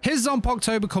 His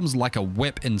Zanpakuto becomes like a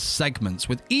whip in segments,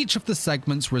 with each of the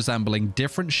segments resembling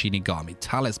different Shinigami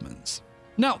talismans.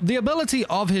 Now, the ability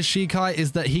of his Shikai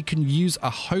is that he can use a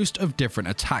host of different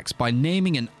attacks by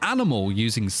naming an animal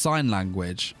using sign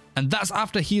language, and that's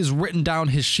after he has written down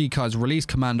his Shikai's release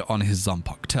command on his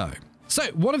Zanpakuto. So,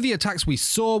 one of the attacks we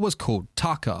saw was called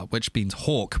Taka, which means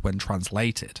hawk when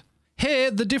translated. Here,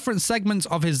 the different segments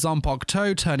of his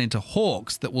Zanpakuto turn into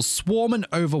hawks that will swarm and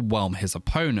overwhelm his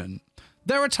opponent.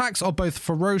 Their attacks are both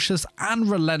ferocious and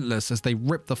relentless as they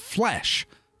rip the flesh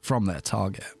from their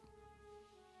target.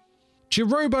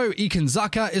 Jirobo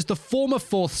Ikinzaka is the former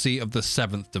 4th seat of the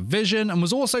 7th Division and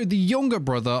was also the younger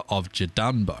brother of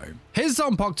Jidanbo. His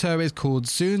Zanpakuto is called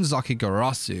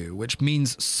Sunzakigarasu, which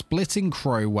means splitting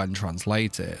crow when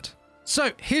translated.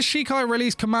 So, his Shikai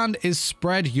release command is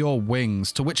Spread Your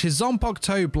Wings, to which his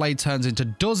Zanpakuto blade turns into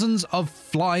dozens of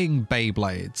flying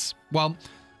Beyblades. Well,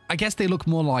 I guess they look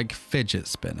more like fidget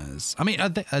spinners. I mean, are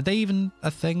they even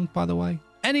a thing, by the way?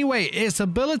 Anyway, its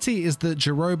ability is that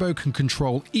Jirobo can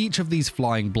control each of these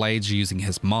flying blades using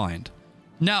his mind.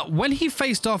 Now, when he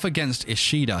faced off against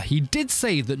Ishida, he did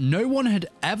say that no one had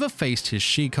ever faced his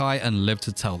Shikai and lived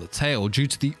to tell the tale due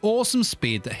to the awesome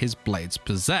speed that his blades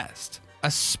possessed.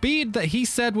 A speed that he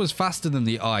said was faster than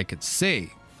the eye could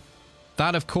see.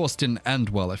 That, of course, didn't end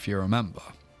well if you remember.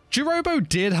 Jirobo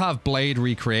did have blade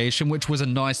recreation, which was a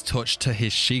nice touch to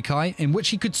his Shikai, in which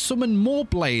he could summon more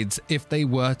blades if they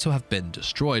were to have been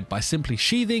destroyed by simply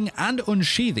sheathing and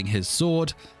unsheathing his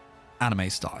sword, anime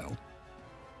style.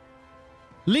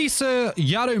 Lisa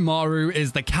Yadomaru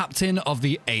is the captain of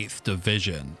the 8th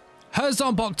Division. Her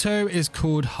Zanpakuto is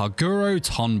called Haguro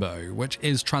Tonbo, which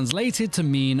is translated to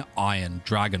mean Iron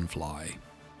Dragonfly.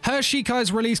 Her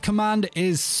Shikai's release command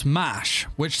is Smash,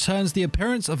 which turns the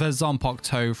appearance of her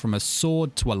Zanpakuto from a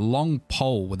sword to a long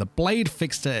pole with a blade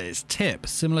fixed at its tip,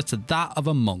 similar to that of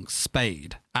a monk's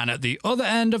spade. And at the other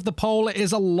end of the pole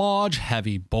is a large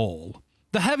heavy ball.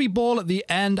 The heavy ball at the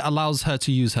end allows her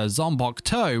to use her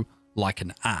Zanpakuto like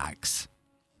an axe.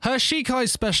 Her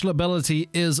Shikai's special ability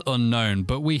is unknown,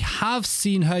 but we have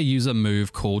seen her use a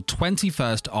move called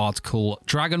 21st Article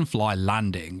Dragonfly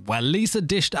Landing, where Lisa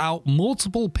dished out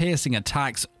multiple piercing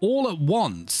attacks all at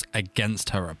once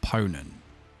against her opponent.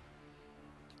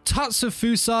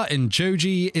 Tatsufusa in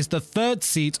Joji is the 3rd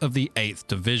seat of the 8th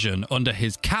Division under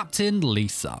his captain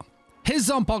Lisa. His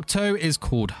Zanpakuto is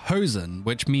called Hosen,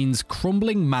 which means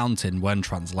crumbling mountain when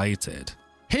translated.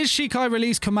 His Shikai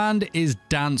release command is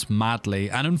Dance Madly,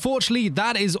 and unfortunately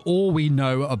that is all we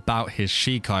know about his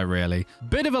Shikai really.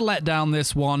 Bit of a letdown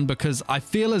this one, because I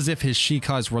feel as if his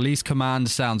Shikai's release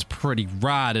command sounds pretty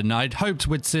rad and I'd hoped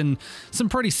we'd seen some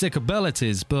pretty sick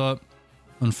abilities, but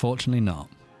Unfortunately not.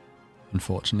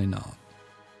 Unfortunately not.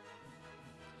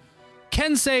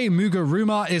 Kensei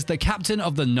Mugeruma is the captain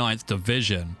of the 9th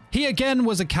Division. He again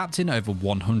was a captain over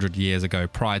 100 years ago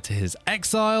prior to his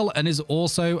exile and is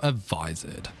also a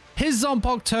visored. His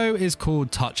Zanpakuto is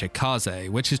called Tachikaze,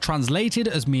 which is translated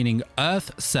as meaning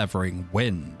earth-severing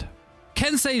wind.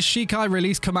 Kensei's Shikai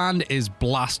release command is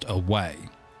Blast Away.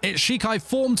 Its Shikai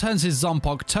form turns his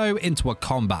Zanpakuto into a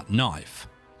combat knife.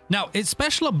 Now, its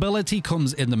special ability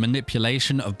comes in the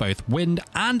manipulation of both wind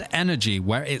and energy,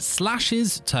 where its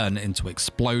slashes turn into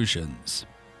explosions.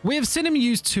 We have seen him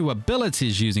use 2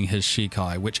 abilities using his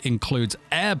Shikai, which includes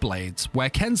Air Blades, where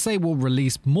Kensei will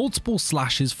release multiple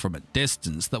slashes from a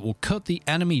distance that will cut the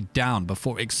enemy down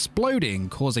before exploding,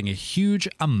 causing a huge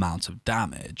amount of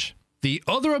damage. The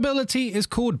other ability is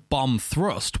called Bomb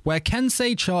Thrust, where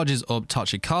Kensei charges up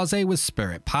Tachikaze with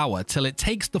spirit power till it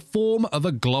takes the form of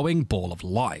a glowing ball of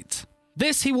light.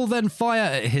 This he will then fire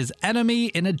at his enemy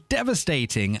in a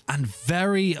devastating and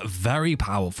very, very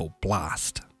powerful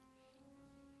blast.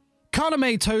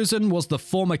 Kaname Tozen was the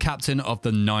former captain of the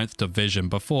 9th Division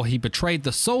before he betrayed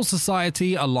the Soul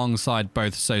Society alongside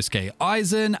both Sosuke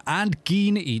Aizen and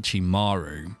Gin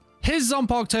Ichimaru. His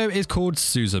Zanpakuto is called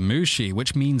Suzumebachi,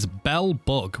 which means bell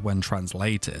bug when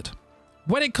translated.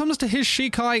 When it comes to his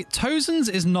Shikai, Tozen's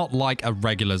is not like a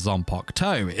regular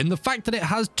Zanpakuto in the fact that it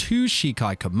has 2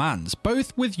 Shikai commands,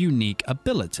 both with unique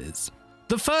abilities.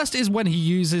 The first is when he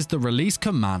uses the release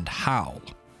command Howl.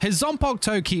 His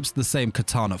Zanpakuto keeps the same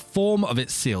katana form of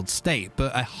its sealed state,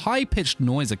 but a high-pitched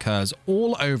noise occurs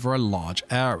all over a large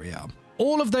area.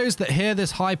 All of those that hear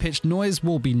this high-pitched noise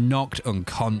will be knocked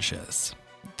unconscious.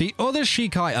 The other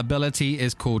Shikai ability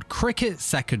is called Cricket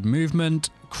Second Movement,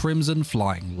 Crimson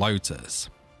Flying Lotus.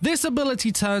 This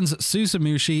ability turns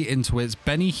Suzumebachi into its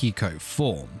Benihiko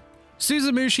form.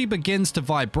 Suzumebachi begins to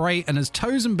vibrate, and as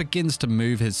Tozen begins to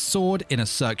move his sword in a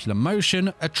circular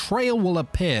motion, a trail will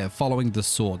appear following the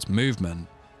sword's movement.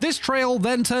 This trail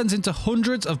then turns into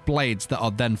hundreds of blades that are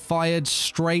then fired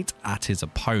straight at his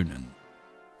opponent.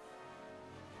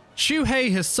 Shuhei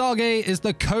Hisage is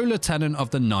the co-lieutenant of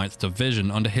the 9th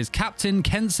Division under his captain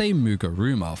Kensei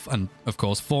Mugeruma, and of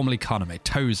course formerly Kaname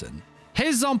Tozen.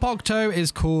 His Zanpakuto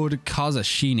is called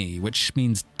Kazashini, which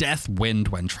means death wind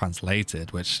when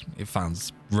translated, which it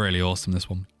sounds really awesome, this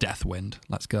one. Death wind,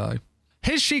 let's go.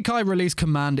 His Shikai release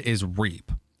command is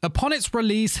Reap. Upon its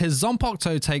release, his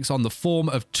Zanpakuto takes on the form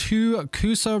of 2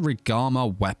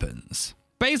 Kusarigama weapons.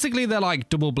 Basically, they're like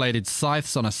double-bladed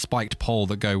scythes on a spiked pole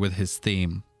that go with his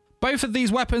theme. Both of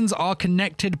these weapons are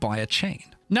connected by a chain.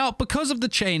 Now, because of the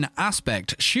chain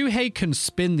aspect, Shuhei can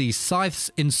spin these scythes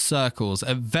in circles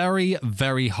at very,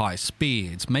 very high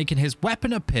speeds, making his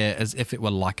weapon appear as if it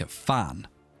were like a fan.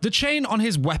 The chain on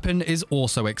his weapon is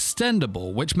also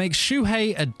extendable, which makes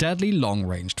Shuhei a deadly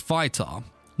long-ranged fighter.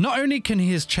 Not only can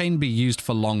his chain be used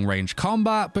for long-range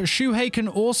combat, but Shuhei can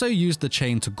also use the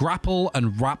chain to grapple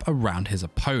and wrap around his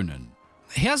opponent.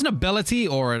 He has an ability,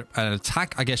 or an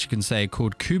attack I guess you can say,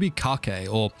 called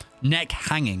Kubikake, or neck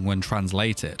hanging when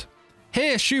translated.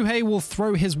 Here, Shuhei will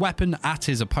throw his weapon at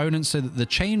his opponent so that the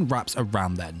chain wraps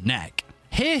around their neck.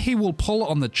 Here he will pull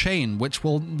on the chain, which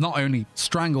will not only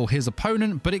strangle his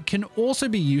opponent, but it can also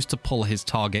be used to pull his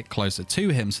target closer to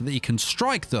him so that he can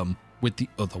strike them with the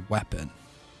other weapon.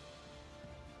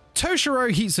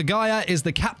 Toshiro Hitsugaya is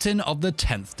the captain of the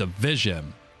 10th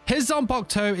Division. His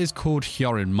Zanpakuto is called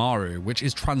Ōmaeda, which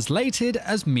is translated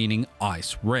as meaning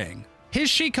Ice Ring. His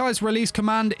Shikai's release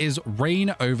command is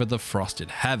Reign over the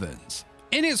Frosted Heavens.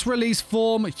 In its release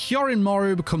form,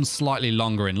 Ōmaeda becomes slightly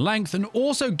longer in length and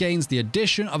also gains the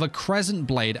addition of a crescent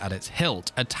blade at its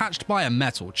hilt, attached by a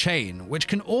metal chain, which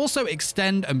can also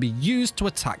extend and be used to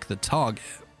attack the target.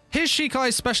 His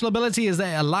Shikai's special ability is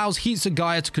that it allows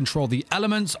Hitsugaya to control the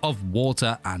elements of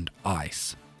water and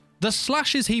ice. The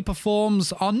slashes he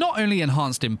performs are not only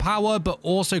enhanced in power, but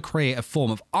also create a form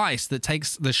of ice that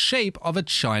takes the shape of a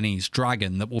Chinese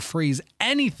dragon that will freeze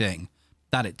anything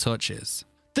that it touches.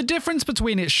 The difference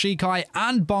between its Shikai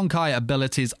and Bonkai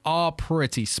abilities are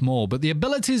pretty small, but the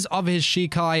abilities of his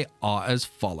Shikai are as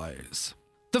follows.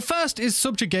 The first is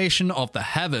Subjugation of the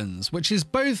Heavens, which is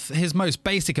both his most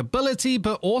basic ability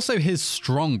but also his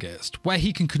strongest, where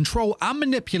he can control and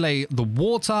manipulate the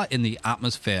water in the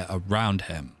atmosphere around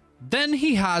him. Then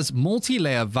he has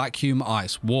Multi-Layer Vacuum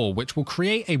Ice Wall, which will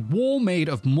create a wall made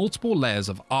of multiple layers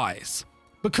of ice.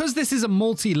 Because this is a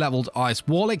multi-leveled ice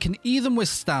wall, it can even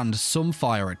withstand some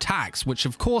fire attacks, which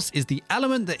of course is the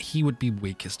element that he would be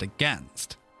weakest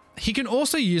against. He can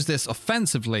also use this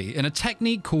offensively in a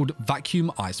technique called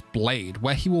Vacuum Ice Blade,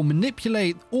 where he will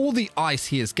manipulate all the ice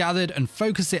he has gathered and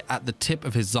focus it at the tip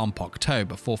of his Zanpakuto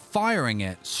before firing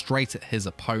it straight at his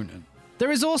opponent.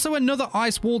 There is also another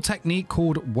ice wall technique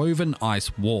called Woven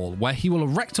Ice Wall, where he will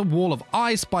erect a wall of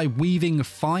ice by weaving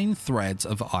fine threads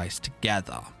of ice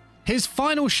together. His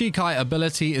final Shikai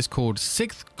ability is called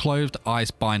Sixth Clothed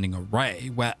Ice Binding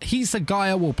Array, where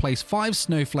Hisagaya will place 5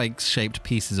 snowflake-shaped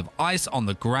pieces of ice on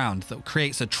the ground that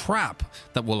creates a trap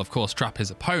that will of course trap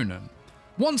his opponent.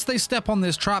 Once they step on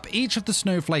this trap, each of the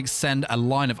snowflakes send a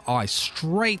line of ice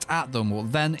straight at them, will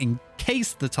then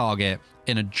encase the target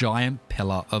in a giant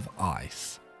pillar of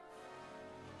ice.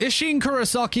 Isshin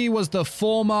Kurosaki was the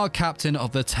former captain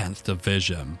of the 10th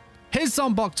Division. His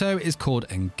Zanpakuto is called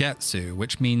Gengetsu,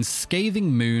 which means Scathing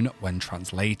Moon when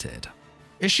translated.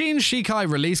 Isshin's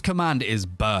Shikai release command is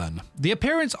Burn. The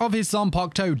appearance of his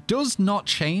Zanpakuto does not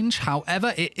change,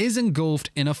 however it is engulfed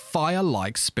in a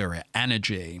fire-like spirit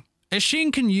energy.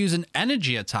 Isshin can use an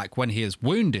energy attack when he is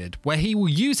wounded, where he will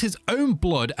use his own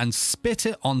blood and spit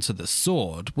it onto the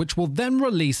sword, which will then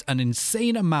release an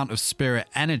insane amount of spirit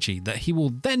energy that he will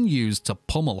then use to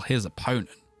pummel his opponent.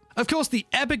 Of course, the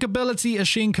epic ability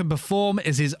Isshin can perform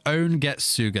is his own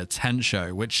Getsuga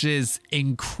Tensho, which is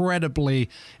incredibly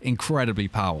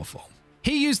powerful.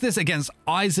 He used this against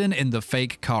Aizen in the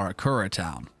fake Karakura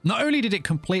town. Not only did it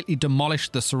completely demolish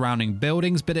the surrounding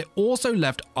buildings, but it also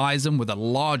left Aizen with a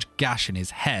large gash in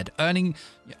his head, earning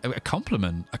a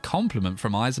compliment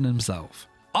from Aizen himself.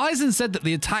 Aizen said that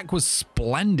the attack was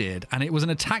splendid, and it was an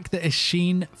attack that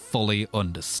Isshin fully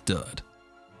understood.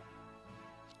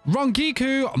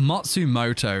 Rangiku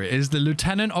Matsumoto is the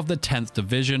lieutenant of the 10th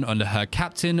Division under her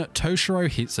captain Toshiro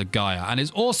Hitsugaya, and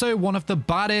is also one of the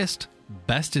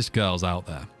bestest girls out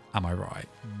there. Am I right?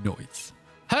 Nice.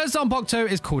 Her Zanpakuto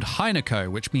is called Hinako,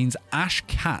 which means Ash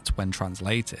Cat when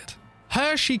translated.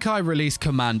 Her Shikai release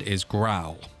command is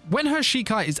Growl. When her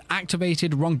Shikai is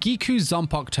activated, Rangiku's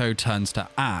Zanpakuto turns to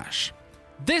Ash.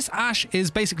 This ash is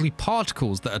basically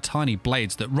particles that are tiny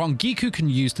blades that Rangiku can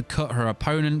use to cut her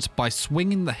opponent by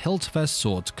swinging the hilt of her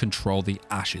sword to control the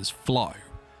ash's flow.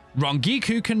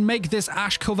 Rangiku can make this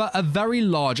ash cover a very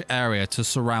large area to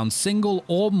surround single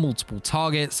or multiple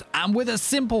targets, and with a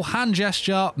simple hand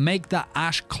gesture, make the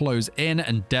ash close in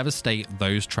and devastate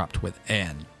those trapped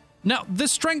within. Now, the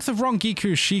strength of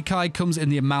Rangiku's Shikai comes in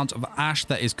the amount of ash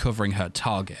that is covering her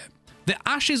target. The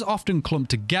ash is often clumped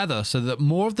together so that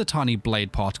more of the tiny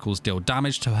blade particles deal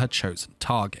damage to her chosen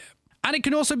target. And it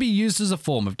can also be used as a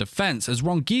form of defense, as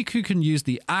Rangiku can use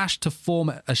the ash to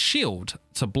form a shield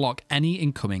to block any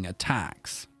incoming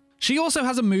attacks. She also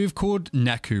has a move called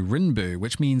Neku Rinbu,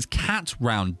 which means cat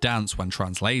round dance when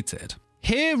translated.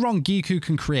 Here, Rangiku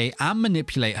can create and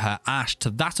manipulate her ash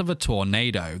to that of a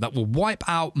tornado that will wipe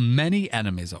out many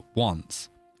enemies at once.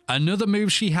 Another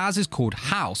move she has is called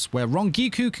House, where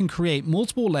Rangiku can create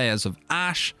multiple layers of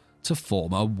ash to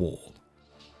form a wall.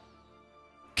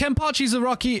 Kenpachi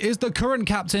Zaraki is the current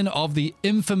captain of the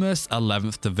infamous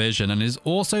 11th Division and is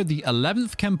also the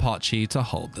 11th Kenpachi to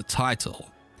hold the title.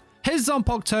 His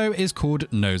Zanpakuto is called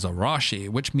Nozarashi,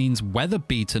 which means weather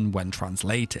beaten when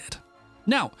translated.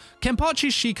 Now,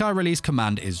 Kenpachi's Shikai release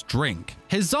command is Drink.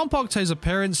 His Zanpakuto's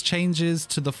appearance changes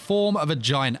to the form of a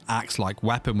giant axe-like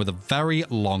weapon with a very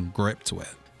long grip to it.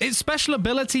 Its special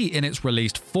ability in its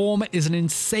released form is an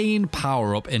insane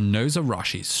power-up in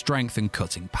Nozarashi's strength and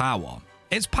cutting power.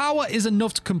 Its power is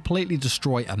enough to completely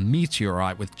destroy a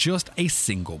meteorite with just a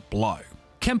single blow.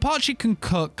 Kenpachi can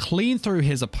cut clean through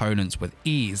his opponents with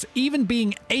ease, even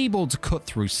being able to cut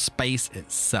through space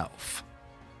itself.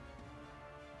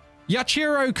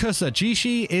 Yachiro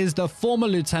Kusajishi is the former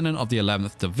lieutenant of the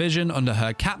 11th Division under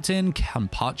her captain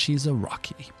Kenpachi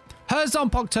Zaraki. Her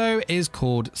Zanpakuto is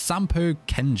called Sampo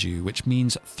Kenju, which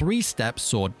means 3-step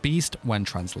sword beast when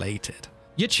translated.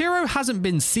 Yachiro hasn't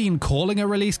been seen calling a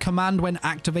release command when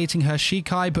activating her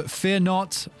Shikai, but fear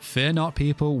not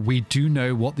people, we do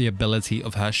know what the ability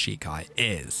of her Shikai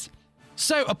is.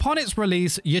 So upon its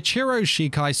release, Yachiro's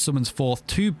Shikai summons forth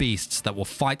 2 beasts that will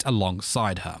fight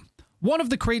alongside her. One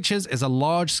of the creatures is a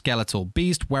large skeletal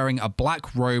beast wearing a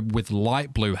black robe with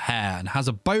light blue hair and has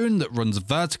a bone that runs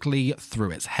vertically through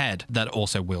its head that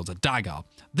also wields a dagger.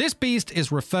 This beast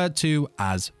is referred to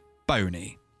as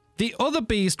Bony. The other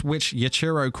beast, which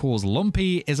Yachiro calls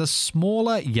Lumpy, is a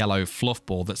smaller yellow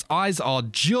fluffball that's eyes are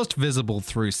just visible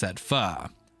through said fur.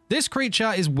 This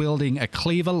creature is wielding a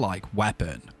cleaver-like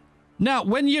weapon. Now,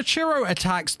 when Yachiro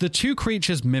attacks, the 2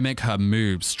 creatures mimic her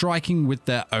moves, striking with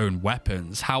their own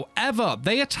weapons. However,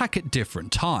 they attack at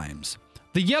different times.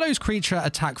 The yellow's creature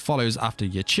attack follows after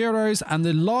Yachiro's, and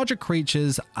the larger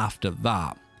creatures after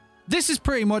that. This is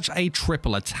pretty much a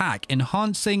triple attack,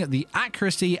 enhancing the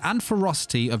accuracy and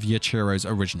ferocity of Yachiro's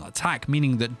original attack,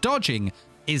 meaning that dodging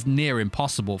is near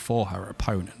impossible for her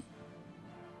opponent.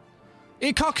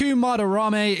 Ikkaku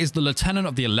Madarame is the lieutenant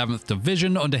of the 11th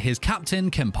Division under his captain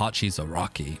Kenpachi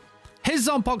Zaraki. His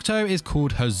Zanpakuto is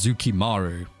called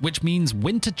Hazukimaru, which means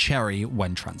winter cherry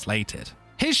when translated.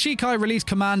 His Shikai release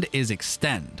command is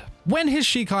Extend. When his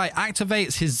Shikai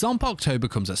activates, his Zanpakuto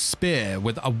becomes a spear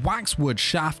with a waxwood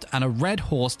shaft and a red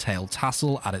horsetail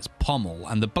tassel at its pommel,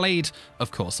 and the blade, of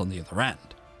course, on the other end.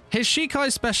 His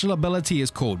Shikai special ability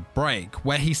is called Break,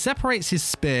 where he separates his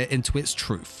spear into its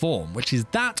true form, which is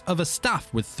that of a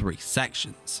staff with 3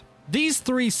 sections. These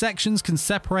 3 sections can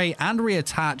separate and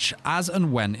reattach as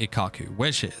and when Ikkaku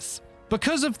wishes.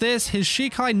 Because of this, his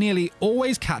Shikai nearly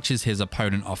always catches his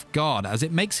opponent off guard, as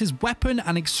it makes his weapon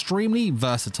an extremely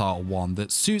versatile one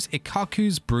that suits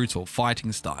Ikkaku's brutal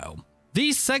fighting style.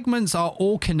 These segments are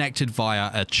all connected via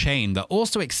a chain that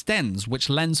also extends, which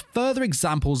lends further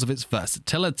examples of its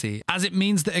versatility, as it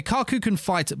means that Ikkaku can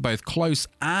fight at both close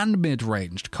and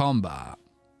mid-ranged combat.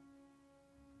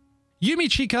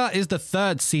 Yumichika is the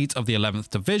 3rd seat of the 11th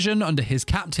Division under his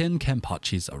captain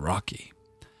Kenpachi Zaraki.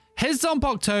 His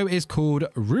Zanpakuto is called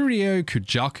Ruryo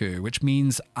Kujaku, which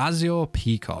means Azure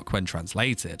Peacock when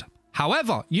translated.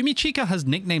 However, Yumichika has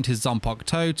nicknamed his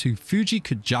Zanpakuto to Fuji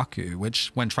Kujaku,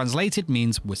 which when translated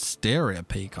means Wisteria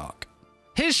Peacock.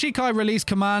 His Shikai release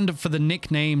command for the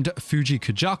nicknamed Fuji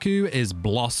Kujaku is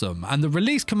Blossom, and the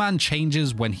release command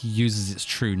changes when he uses its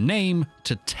true name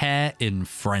to Tear in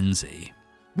Frenzy.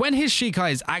 When his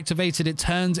Shikai is activated, it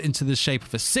turns into the shape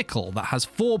of a sickle that has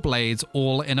 4 blades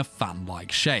all in a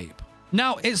fan-like shape.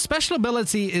 Now, its special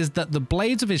ability is that the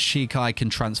blades of his Shikai can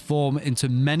transform into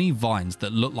many vines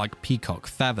that look like peacock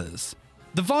feathers.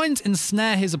 The vines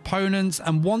ensnare his opponents,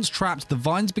 and once trapped, the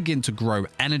vines begin to grow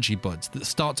energy buds that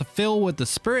start to fill with the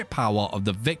spirit power of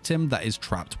the victim that is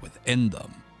trapped within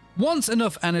them. Once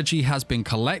enough energy has been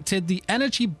collected, the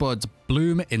energy buds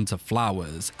bloom into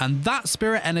flowers, and that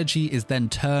spirit energy is then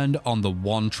turned on the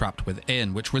one trapped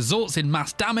within, which results in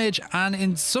mass damage and,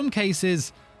 in some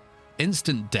cases,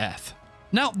 instant death.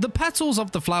 Now, the petals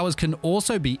of the flowers can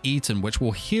also be eaten, which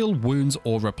will heal wounds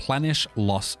or replenish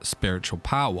lost spiritual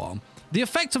power. The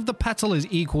effect of the petal is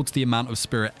equal to the amount of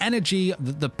spirit energy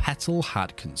that the petal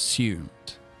had consumed.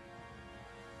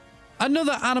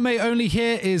 Another anime only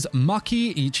here is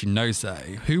Maki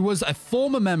Ichinose, who was a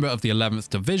former member of the 11th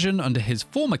Division under his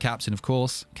former captain, of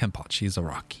course, Kenpachi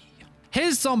Zaraki.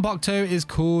 His Zanpakuto is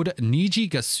called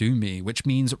Nijigasumi, which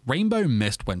means rainbow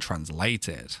mist when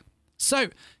translated. So,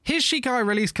 his Shikai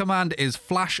release command is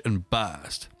Flash and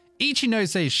Burst.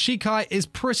 Ichinose's Shikai is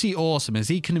pretty awesome, as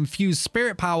he can infuse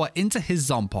spirit power into his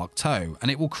Zanpakuto,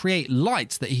 and it will create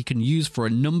lights that he can use for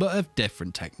a number of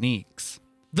different techniques.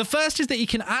 The first is that he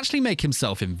can actually make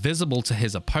himself invisible to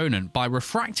his opponent by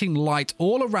refracting light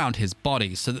all around his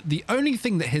body, so that the only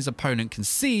thing that his opponent can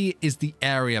see is the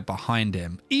area behind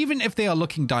him, even if they are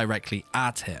looking directly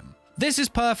at him. This is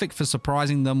perfect for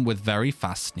surprising them with very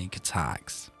fast sneak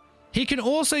attacks. He can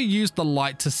also use the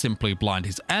light to simply blind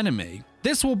his enemy.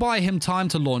 This will buy him time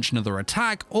to launch another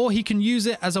attack, or he can use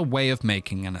it as a way of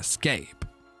making an escape.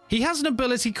 He has an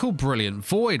ability called Brilliant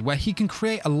Void, where he can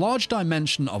create a large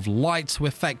dimension of light to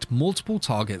affect multiple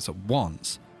targets at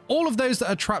once. All of those that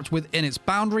are trapped within its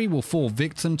boundary will fall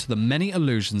victim to the many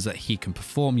illusions that he can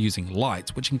perform using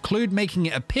light, which include making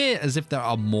it appear as if there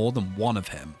are more than one of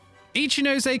him.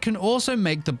 Ichinose can also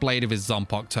make the blade of his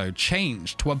Zanpakuto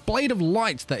change to a blade of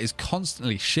light that is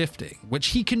constantly shifting, which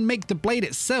he can make the blade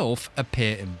itself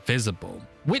appear invisible,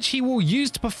 which he will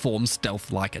use to perform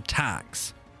stealth-like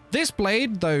attacks. This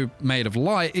blade, though made of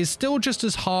light, is still just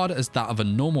as hard as that of a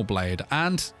normal blade,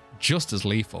 and just as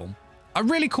lethal. A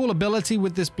really cool ability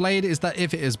with this blade is that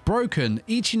if it is broken,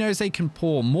 Ichinose can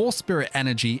pour more spirit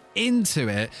energy into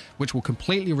it, which will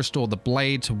completely restore the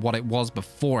blade to what it was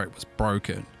before it was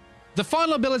broken. The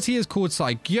final ability is called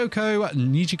Saigyoko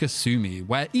Nijigasumi,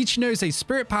 where Ichinose's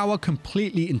spirit power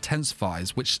completely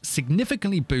intensifies, which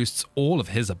significantly boosts all of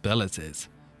his abilities.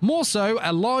 More so,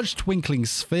 a large twinkling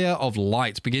sphere of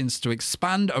light begins to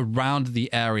expand around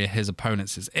the area his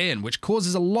opponent is in, which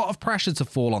causes a lot of pressure to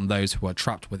fall on those who are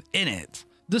trapped within it.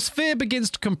 The sphere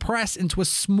begins to compress into a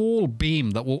small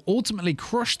beam that will ultimately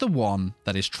crush the one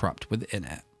that is trapped within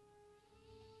it.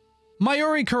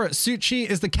 Mayuri Kuratsuchi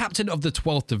is the captain of the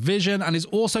 12th Division and is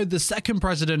also the second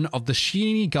president of the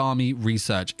Shinigami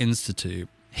Research Institute.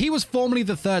 He was formerly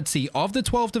the 3rd seat of the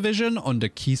 12th Division under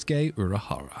Kisuke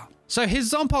Urahara. So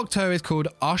his Zanpakuto is called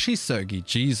Ashisogi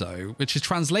Jizo, which is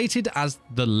translated as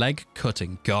the Leg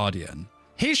Cutting Guardian.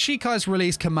 His Shikai's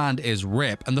release command is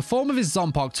Rip, and the form of his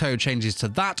Zanpakuto changes to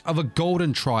that of a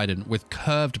golden trident with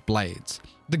curved blades.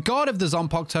 The god of the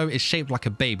Zanpakuto is shaped like a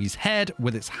baby's head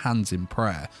with its hands in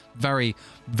prayer. Very,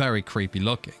 very creepy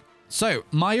looking. So,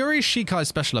 Mayuri's Shikai's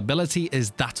special ability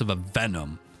is that of a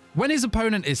venom. When his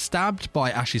opponent is stabbed by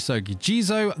Ashisogi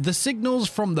Jizo, the signals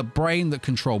from the brain that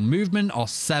control movement are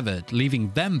severed,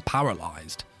 leaving them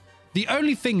paralyzed. The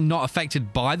only thing not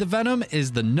affected by the venom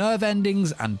is the nerve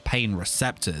endings and pain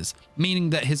receptors,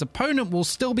 meaning that his opponent will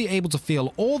still be able to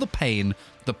feel all the pain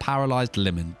the paralyzed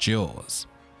limb endures.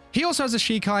 He also has a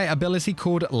Shikai ability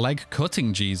called Leg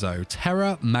Cutting Jizo,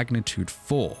 Terror Magnitude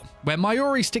 4, where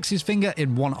Mayuri sticks his finger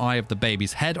in one eye of the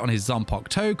baby's head on his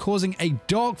Zanpakuto, causing a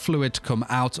dark fluid to come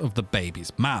out of the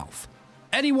baby's mouth.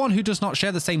 Anyone who does not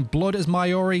share the same blood as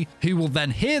Mayuri, who will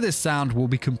then hear this sound, will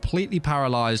be completely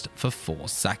paralyzed for 4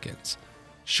 seconds.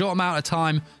 Short amount of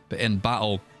time, but in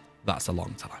battle, that's a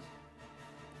long time.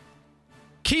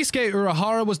 Kisuke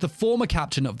Urahara was the former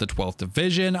captain of the 12th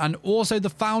Division and also the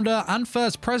founder and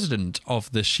first president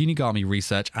of the Shinigami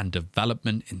Research and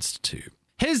Development Institute.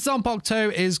 His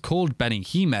Zanpakuto is called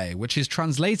Benihime, which is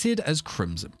translated as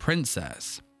Crimson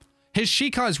Princess. His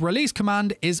Shikai's release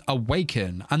command is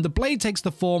Awaken, and the blade takes the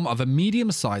form of a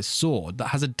medium-sized sword that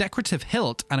has a decorative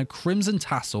hilt and a crimson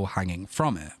tassel hanging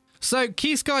from it. So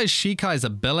Kisuke's Shikai's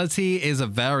ability is a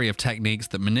variety of techniques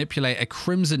that manipulate a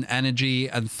crimson energy,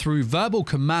 and through verbal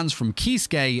commands from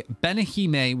Kisuke,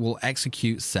 Benihime will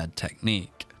execute said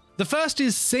technique. The first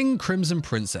is Sing Crimson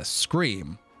Princess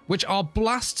Scream, which are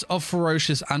blasts of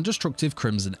ferocious and destructive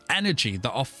crimson energy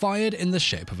that are fired in the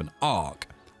shape of an arc.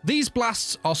 These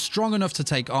blasts are strong enough to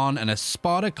take on an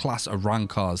Espada-class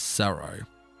Arrancar's Zero.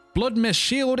 Blood Mist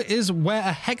Shield is where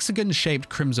a hexagon-shaped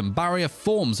crimson barrier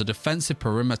forms a defensive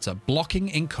perimeter, blocking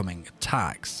incoming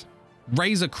attacks.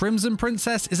 Razor Crimson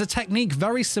Princess is a technique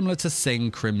very similar to Sing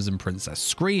Crimson Princess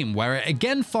Scream, where it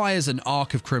again fires an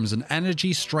arc of crimson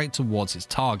energy straight towards its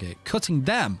target, cutting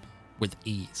them with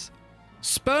ease.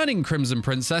 Spurning Crimson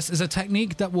Princess is a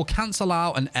technique that will cancel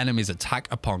out an enemy's attack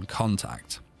upon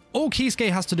contact. All Kisuke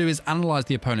has to do is analyze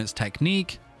the opponent's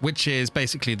technique, which is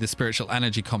basically the spiritual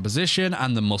energy composition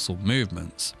and the muscle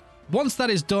movements. Once that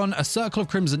is done, a circle of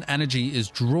crimson energy is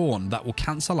drawn that will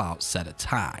cancel out said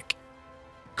attack.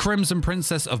 Crimson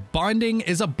Princess of Binding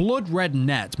is a blood-red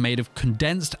net made of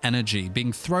condensed energy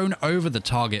being thrown over the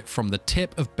target from the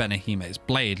tip of Benihime's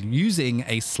blade using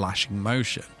a slashing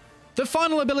motion. The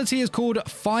final ability is called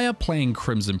Fire Playing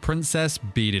Crimson Princess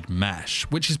Beaded Mesh,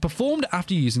 which is performed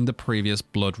after using the previous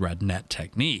blood-red net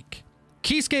technique.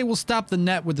 Kisuke will stab the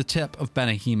net with the tip of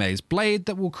Benihime's blade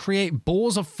that will create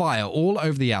balls of fire all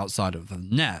over the outside of the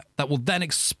net that will then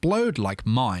explode like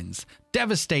mines,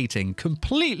 devastating,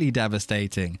 completely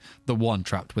devastating the one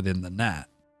trapped within the net.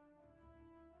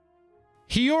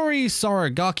 Hiyori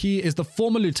Saragaki is the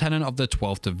former lieutenant of the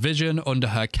 12th Division under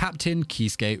her captain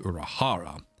Kisuke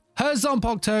Urahara. Her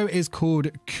Zanpakuto is called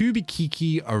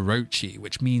Kubikiki Orochi,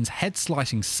 which means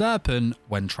head-slicing serpent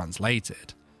when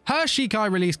translated. Her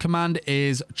Shikai release command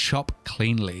is Chop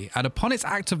Cleanly, and upon its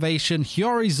activation,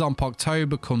 Hiyori's Zanpakuto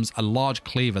becomes a large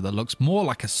cleaver that looks more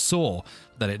like a saw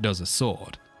than it does a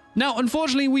sword. Now,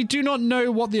 unfortunately, we do not know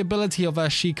what the ability of her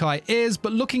Shikai is,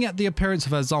 but looking at the appearance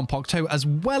of her Zanpakuto as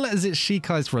well as its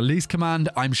Shikai's release command,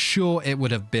 I'm sure it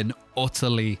would have been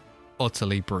utterly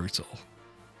brutal.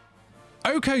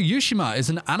 Oko Yushima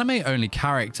is an anime-only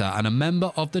character and a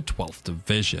member of the 12th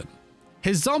Division.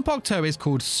 His Zanpakuto is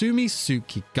called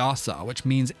Sumisuki Gasa, which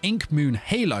means Ink Moon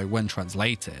Halo when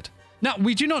translated. Now,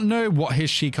 we do not know what his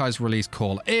Shikai's release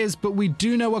call is, but we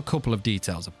do know a couple of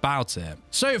details about it.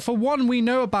 So, for one, we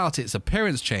know about its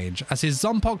appearance change, as his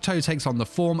Zanpakuto takes on the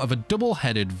form of a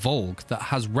double-headed Volg that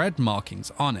has red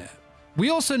markings on it. We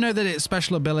also know that its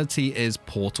special ability is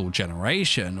Portal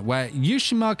Generation, where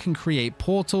Yushima can create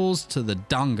portals to the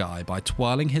Dangai by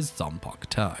twirling his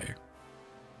Zanpakuto.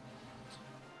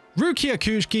 Rukia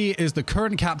Kushiki is the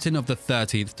current captain of the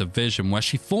 13th Division, where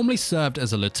she formerly served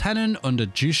as a lieutenant under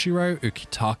Jushiro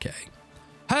Ukitake.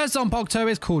 Her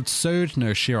Zanpakuto is called Sode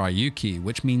no Shirayuki,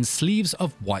 which means sleeves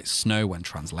of white snow when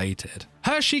translated.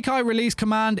 Her Shikai release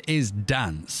command is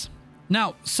Dance.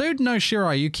 Now, Sode no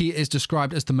Shirayuki is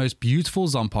described as the most beautiful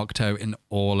Zanpakuto in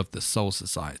all of the Soul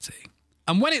Society.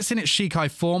 And when it's in its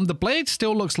Shikai form, the blade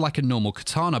still looks like a normal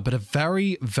katana, but a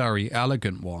very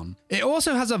elegant one. It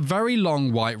also has a very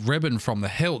long white ribbon from the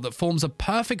hilt that forms a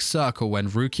perfect circle when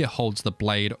Rukia holds the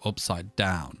blade upside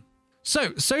down.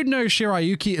 So, Sode no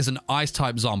Shirayuki is an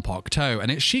ice-type Zanpakuto, and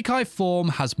its Shikai form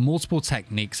has multiple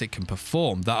techniques it can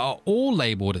perform that are all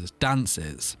labeled as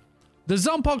dances. The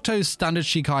Zanpakuto's standard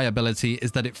Shikai ability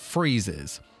is that it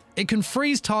freezes. It can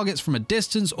freeze targets from a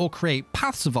distance or create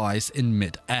paths of ice in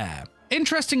mid-air.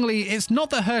 Interestingly, it's not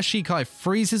that her Shikai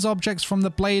freezes objects from the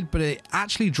blade, but it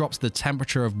actually drops the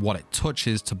temperature of what it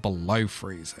touches to below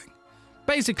freezing.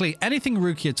 Basically, anything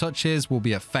Rukia touches will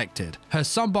be affected. Her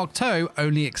Zanpakuto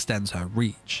only extends her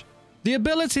reach. The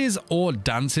abilities or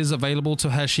dances available to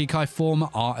her Shikai form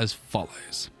are as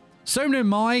follows. So no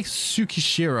Mai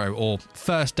Tsukishiro, or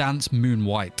First Dance Moon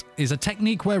White, is a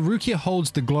technique where Rukia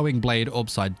holds the glowing blade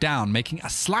upside down, making a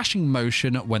slashing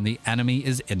motion when the enemy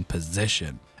is in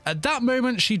position. At that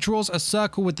moment, she draws a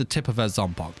circle with the tip of her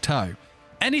Zanpakuto.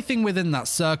 Anything within that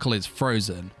circle is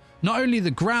frozen. Not only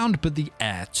the ground, but the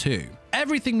air too.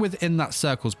 Everything within that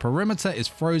circle's perimeter is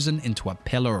frozen into a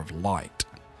pillar of light.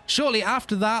 Shortly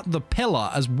after that, the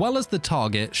pillar as well as the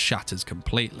target shatters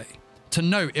completely. To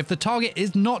note, if the target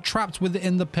is not trapped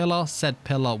within the pillar, said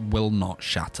pillar will not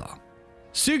shatter.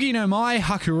 Sugi no Mai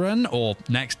Hakuren, or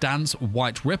Next Dance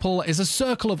White Ripple, is a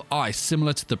circle of ice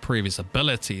similar to the previous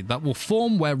ability that will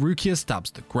form where Rukia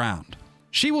stabs the ground.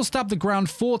 She will stab the ground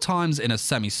 4 times in a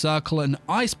semicircle and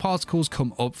ice particles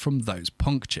come up from those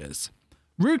punctures.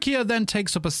 Rukia then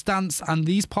takes up a stance and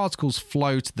these particles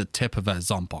flow to the tip of her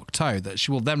Zanpakuto that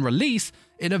she will then release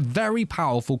in a very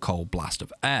powerful cold blast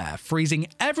of air, freezing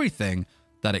everything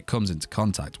that it comes into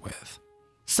contact with.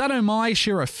 Sanomai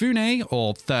Shirofune,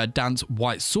 or Third Dance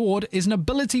White Sword, is an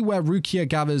ability where Rukia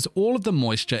gathers all of the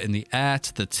moisture in the air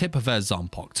to the tip of her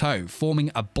Zanpakuto,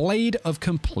 forming a blade of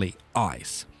complete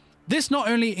ice. This not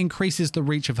only increases the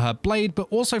reach of her blade, but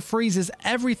also freezes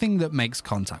everything that makes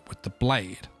contact with the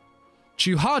blade.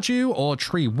 Chuhaju, or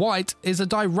Tree White, is a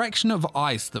direction of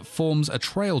ice that forms a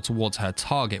trail towards her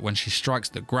target when she strikes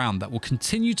the ground that will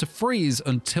continue to freeze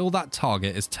until that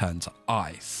target is turned to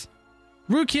ice.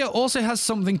 Rukia also has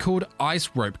something called Ice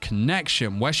Rope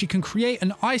Connection, where she can create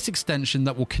an ice extension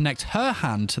that will connect her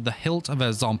hand to the hilt of her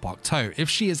Zanpakuto if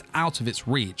she is out of its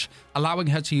reach, allowing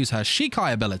her to use her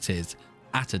Shikai abilities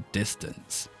at a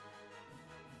distance.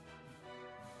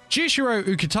 Jushiro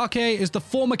Ukitake is the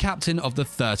former captain of the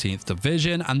 13th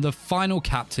Division and the final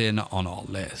captain on our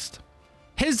list.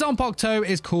 His Zanpakuto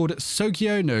is called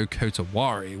Sogyo no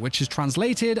Kotowari, which is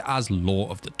translated as Law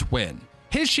of the Twin.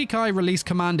 His Shikai release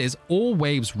command is All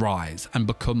Waves Rise and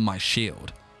Become My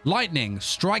Shield. Lightning,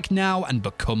 strike now and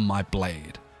become my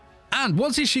blade. And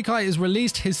once his Shikai is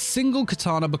released, his single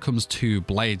katana becomes 2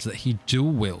 blades that he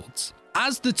dual wields.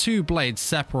 As the 2 blades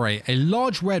separate, a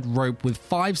large red rope with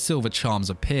 5 silver charms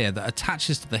appear that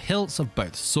attaches to the hilts of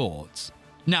both swords.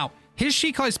 Now, his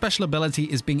Shikai special ability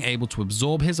is being able to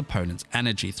absorb his opponent's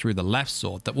energy through the left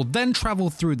sword that will then travel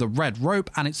through the red rope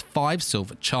and its 5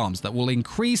 silver charms that will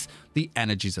increase the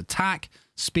energy's attack,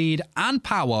 speed, and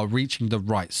power reaching the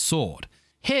right sword.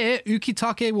 Here,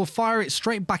 Ukitake will fire it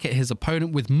straight back at his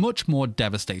opponent with much more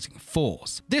devastating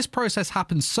force. This process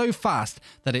happens so fast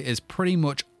that it is pretty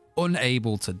much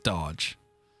unable to dodge.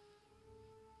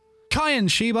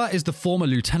 Kaien Shiba is the former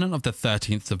lieutenant of the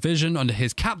 13th Division under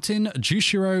his captain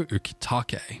Jushiro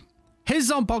Ukitake.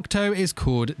 His Zanpakuto is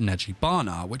called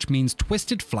Nejibana, which means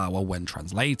twisted flower when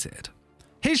translated.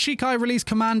 His Shikai release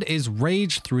command is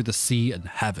Rage Through the Sea and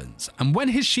Heavens, and when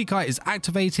his Shikai is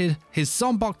activated, his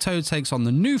Zanpakuto takes on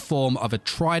the new form of a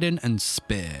trident and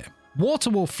spear. Water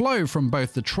will flow from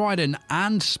both the trident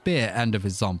and spear end of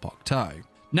his Zanpakuto.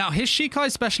 Now, his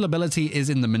Shikai special ability is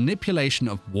in the manipulation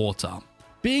of water.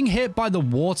 Being hit by the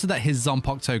water that his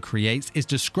Zanpakuto creates is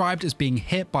described as being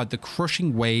hit by the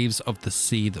crushing waves of the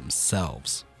sea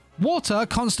themselves. Water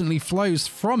constantly flows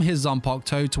from his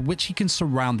Zanpakuto to which he can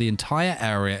surround the entire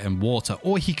area in water,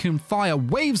 or he can fire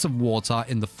waves of water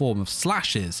in the form of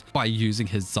slashes by using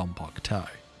his Zanpakuto.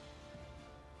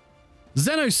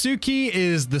 Zenosuke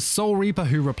is the Soul Reaper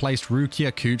who replaced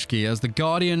Rukia Kuchiki as the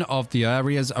guardian of the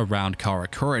areas around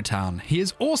Karakura Town. He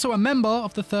is also a member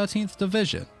of the 13th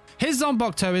Division. His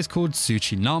Zanpakuto is called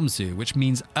Tsuchi Namzu, which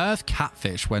means Earth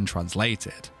Catfish when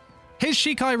translated. His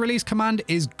Shikai release command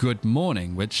is Good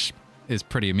Morning, which is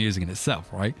pretty amusing in itself,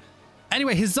 right?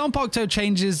 Anyway, his Zanpakuto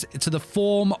changes to the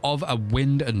form of a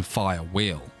wind and fire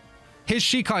wheel. His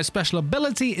Shikai special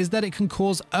ability is that it can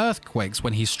cause earthquakes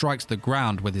when he strikes the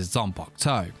ground with his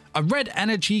Zanpakuto. A red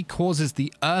energy causes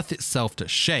the earth itself to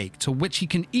shake, to which he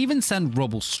can even send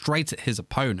rubble straight at his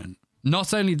opponent.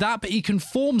 Not only that, but he can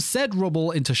form said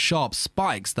rubble into sharp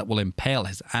spikes that will impale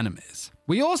his enemies.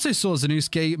 We also saw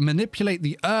Zenosuke manipulate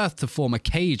the earth to form a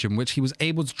cage in which he was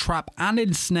able to trap and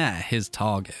ensnare his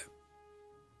target.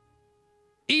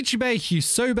 Ichibe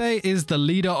Hyusobe is the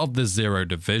leader of the Zero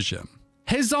Division.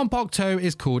 His Zanpakuto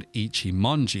is called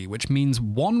Ichimonji, which means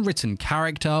one written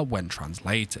character when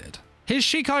translated. His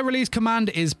Shikai release command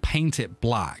is Paint It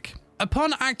Black.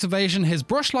 Upon activation, his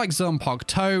brush-like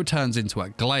Zanpakuto turns into a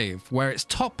glaive, where its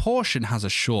top portion has a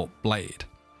short blade.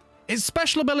 Its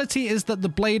special ability is that the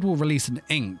blade will release an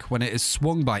ink when it is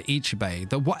swung by Ichibe,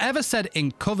 that whatever said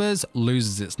ink covers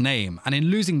loses its name, and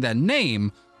in losing their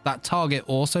name, that target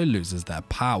also loses their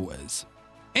powers.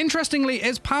 Interestingly,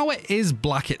 its power is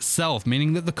black itself,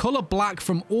 meaning that the color black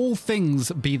from all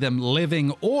things, be them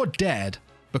living or dead,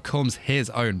 becomes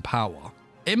his own power.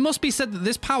 It must be said that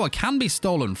this power can be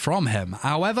stolen from him,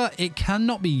 however, it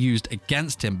cannot be used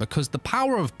against him because the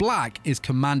power of black is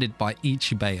commanded by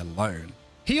Ichibe alone.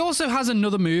 He also has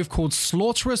another move called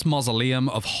Slaughterous Mausoleum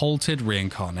of Halted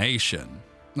Reincarnation.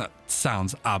 That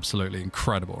sounds absolutely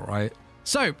incredible, right?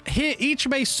 So here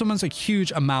Ichibe summons a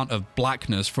huge amount of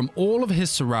blackness from all of his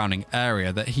surrounding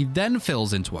area that he then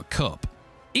fills into a cup.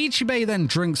 Ichibe then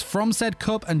drinks from said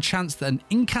cup and chants an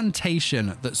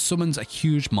incantation that summons a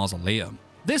huge mausoleum.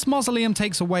 This mausoleum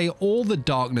takes away all the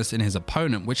darkness in his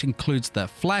opponent, which includes their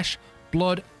flesh,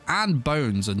 blood, and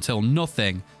bones until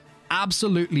nothing,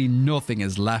 absolutely nothing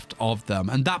is left of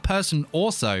them, and that person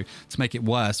also, to make it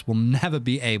worse, will never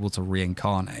be able to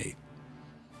reincarnate.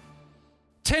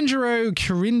 Tenjiro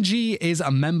Kurinji is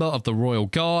a member of the Royal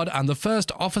Guard and the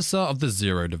first officer of the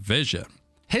Zero Division.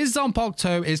 His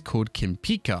Zanpakuto is called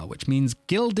Kinpika, which means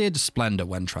Gilded Splendor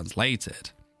when translated.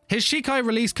 His Shikai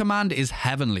release command is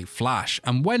Heavenly Flash,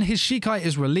 and when his Shikai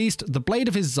is released, the blade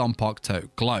of his Zanpakuto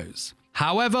glows.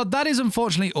 However, that is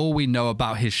unfortunately all we know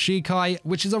about his Shikai,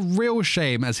 which is a real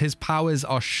shame as his powers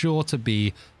are sure to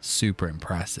be super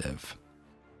impressive.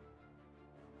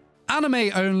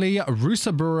 Anime only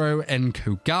Rusaburo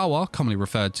Enkogawa, commonly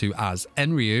referred to as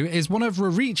Enryu, is one of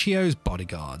Marechiyo's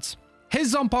bodyguards.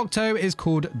 His Zanpakuto is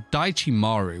called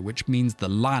Daichimaru, which means the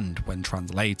land when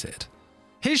translated.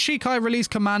 His Shikai release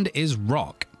command is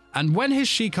Rock, and when his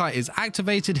Shikai is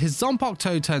activated, his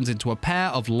Zanpakuto turns into a pair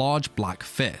of large black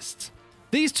fists.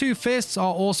 These two fists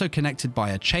are also connected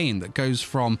by a chain that goes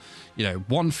from,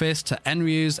 one fist to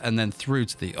Enryu's and then through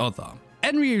to the other.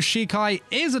 Enryu's Shikai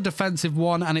is a defensive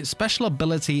one, and its special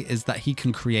ability is that he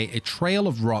can create a trail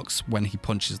of rocks when he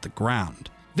punches the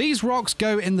ground. These rocks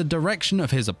go in the direction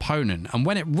of his opponent, and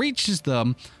when it reaches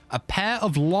them, a pair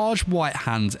of large white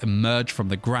hands emerge from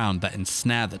the ground that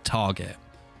ensnare the target.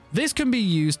 This can be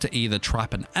used to either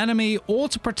trap an enemy or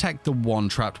to protect the one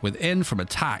trapped within from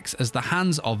attacks, as the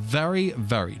hands are very,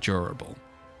 very durable.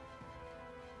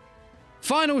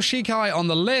 Final Shikai on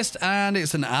the list, and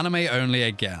it's an anime only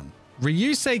again.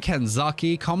 Ryūsei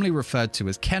Kenzaki, commonly referred to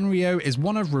as Kenryo, is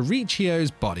one of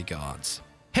Marechiyo's bodyguards.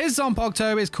 His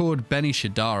Zanpakuto is called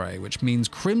Benishidare, which means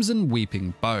Crimson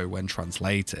Weeping Bow when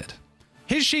translated.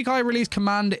 His Shikai release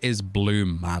command is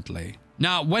Bloom Madly.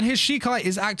 Now, when his Shikai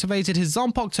is activated, his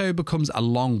Zanpakuto becomes a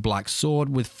long black sword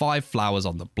with 5 flowers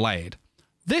on the blade.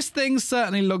 This thing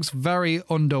certainly looks very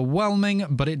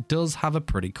underwhelming, but it does have a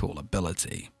pretty cool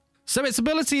ability. So its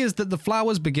ability is that the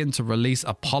flowers begin to release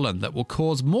a pollen that will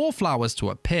cause more flowers to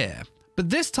appear, but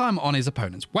this time on his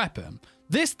opponent's weapon.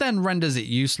 This then renders it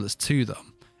useless to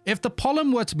them. If the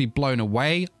pollen were to be blown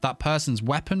away, that person's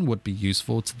weapon would be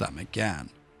useful to them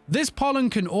again. This pollen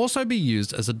can also be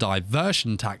used as a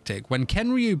diversion tactic when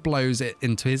Kenryu blows it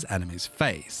into his enemy's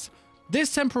face.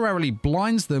 This temporarily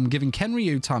blinds them, giving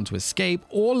Kenryu time to escape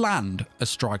or land a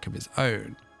strike of his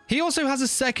own. He also has a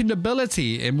second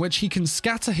ability in which he can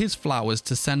scatter his flowers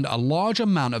to send a large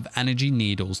amount of energy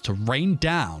needles to rain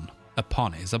down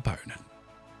upon his opponent.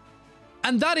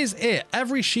 And that is it,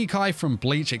 every Shikai from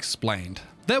Bleach explained.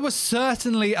 There was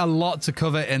certainly a lot to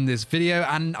cover in this video,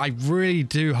 and I really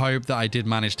do hope that I did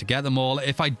manage to get them all.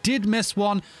 If I did miss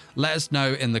one, let us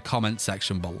know in the comment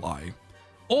section below.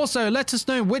 Also, let us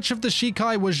know which of the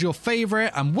Shikai was your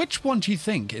favorite and which one do you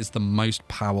think is the most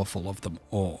powerful of them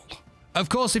all. Of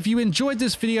course, if you enjoyed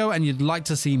this video and you'd like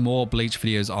to see more Bleach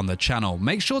videos on the channel,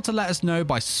 make sure to let us know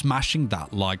by smashing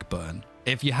that like button.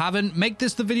 If you haven't, make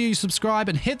this the video you subscribe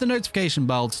and hit the notification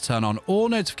bell to turn on all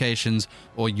notifications,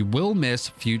 or you will miss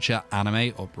future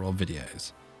Anime Uproar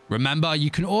videos. Remember,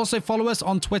 you can also follow us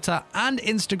on Twitter and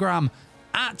Instagram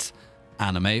at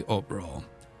Anime Uproar.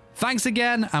 Thanks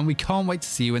again, and we can't wait to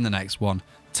see you in the next one.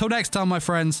 Till next time, my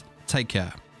friends, take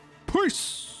care.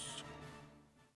 Peace!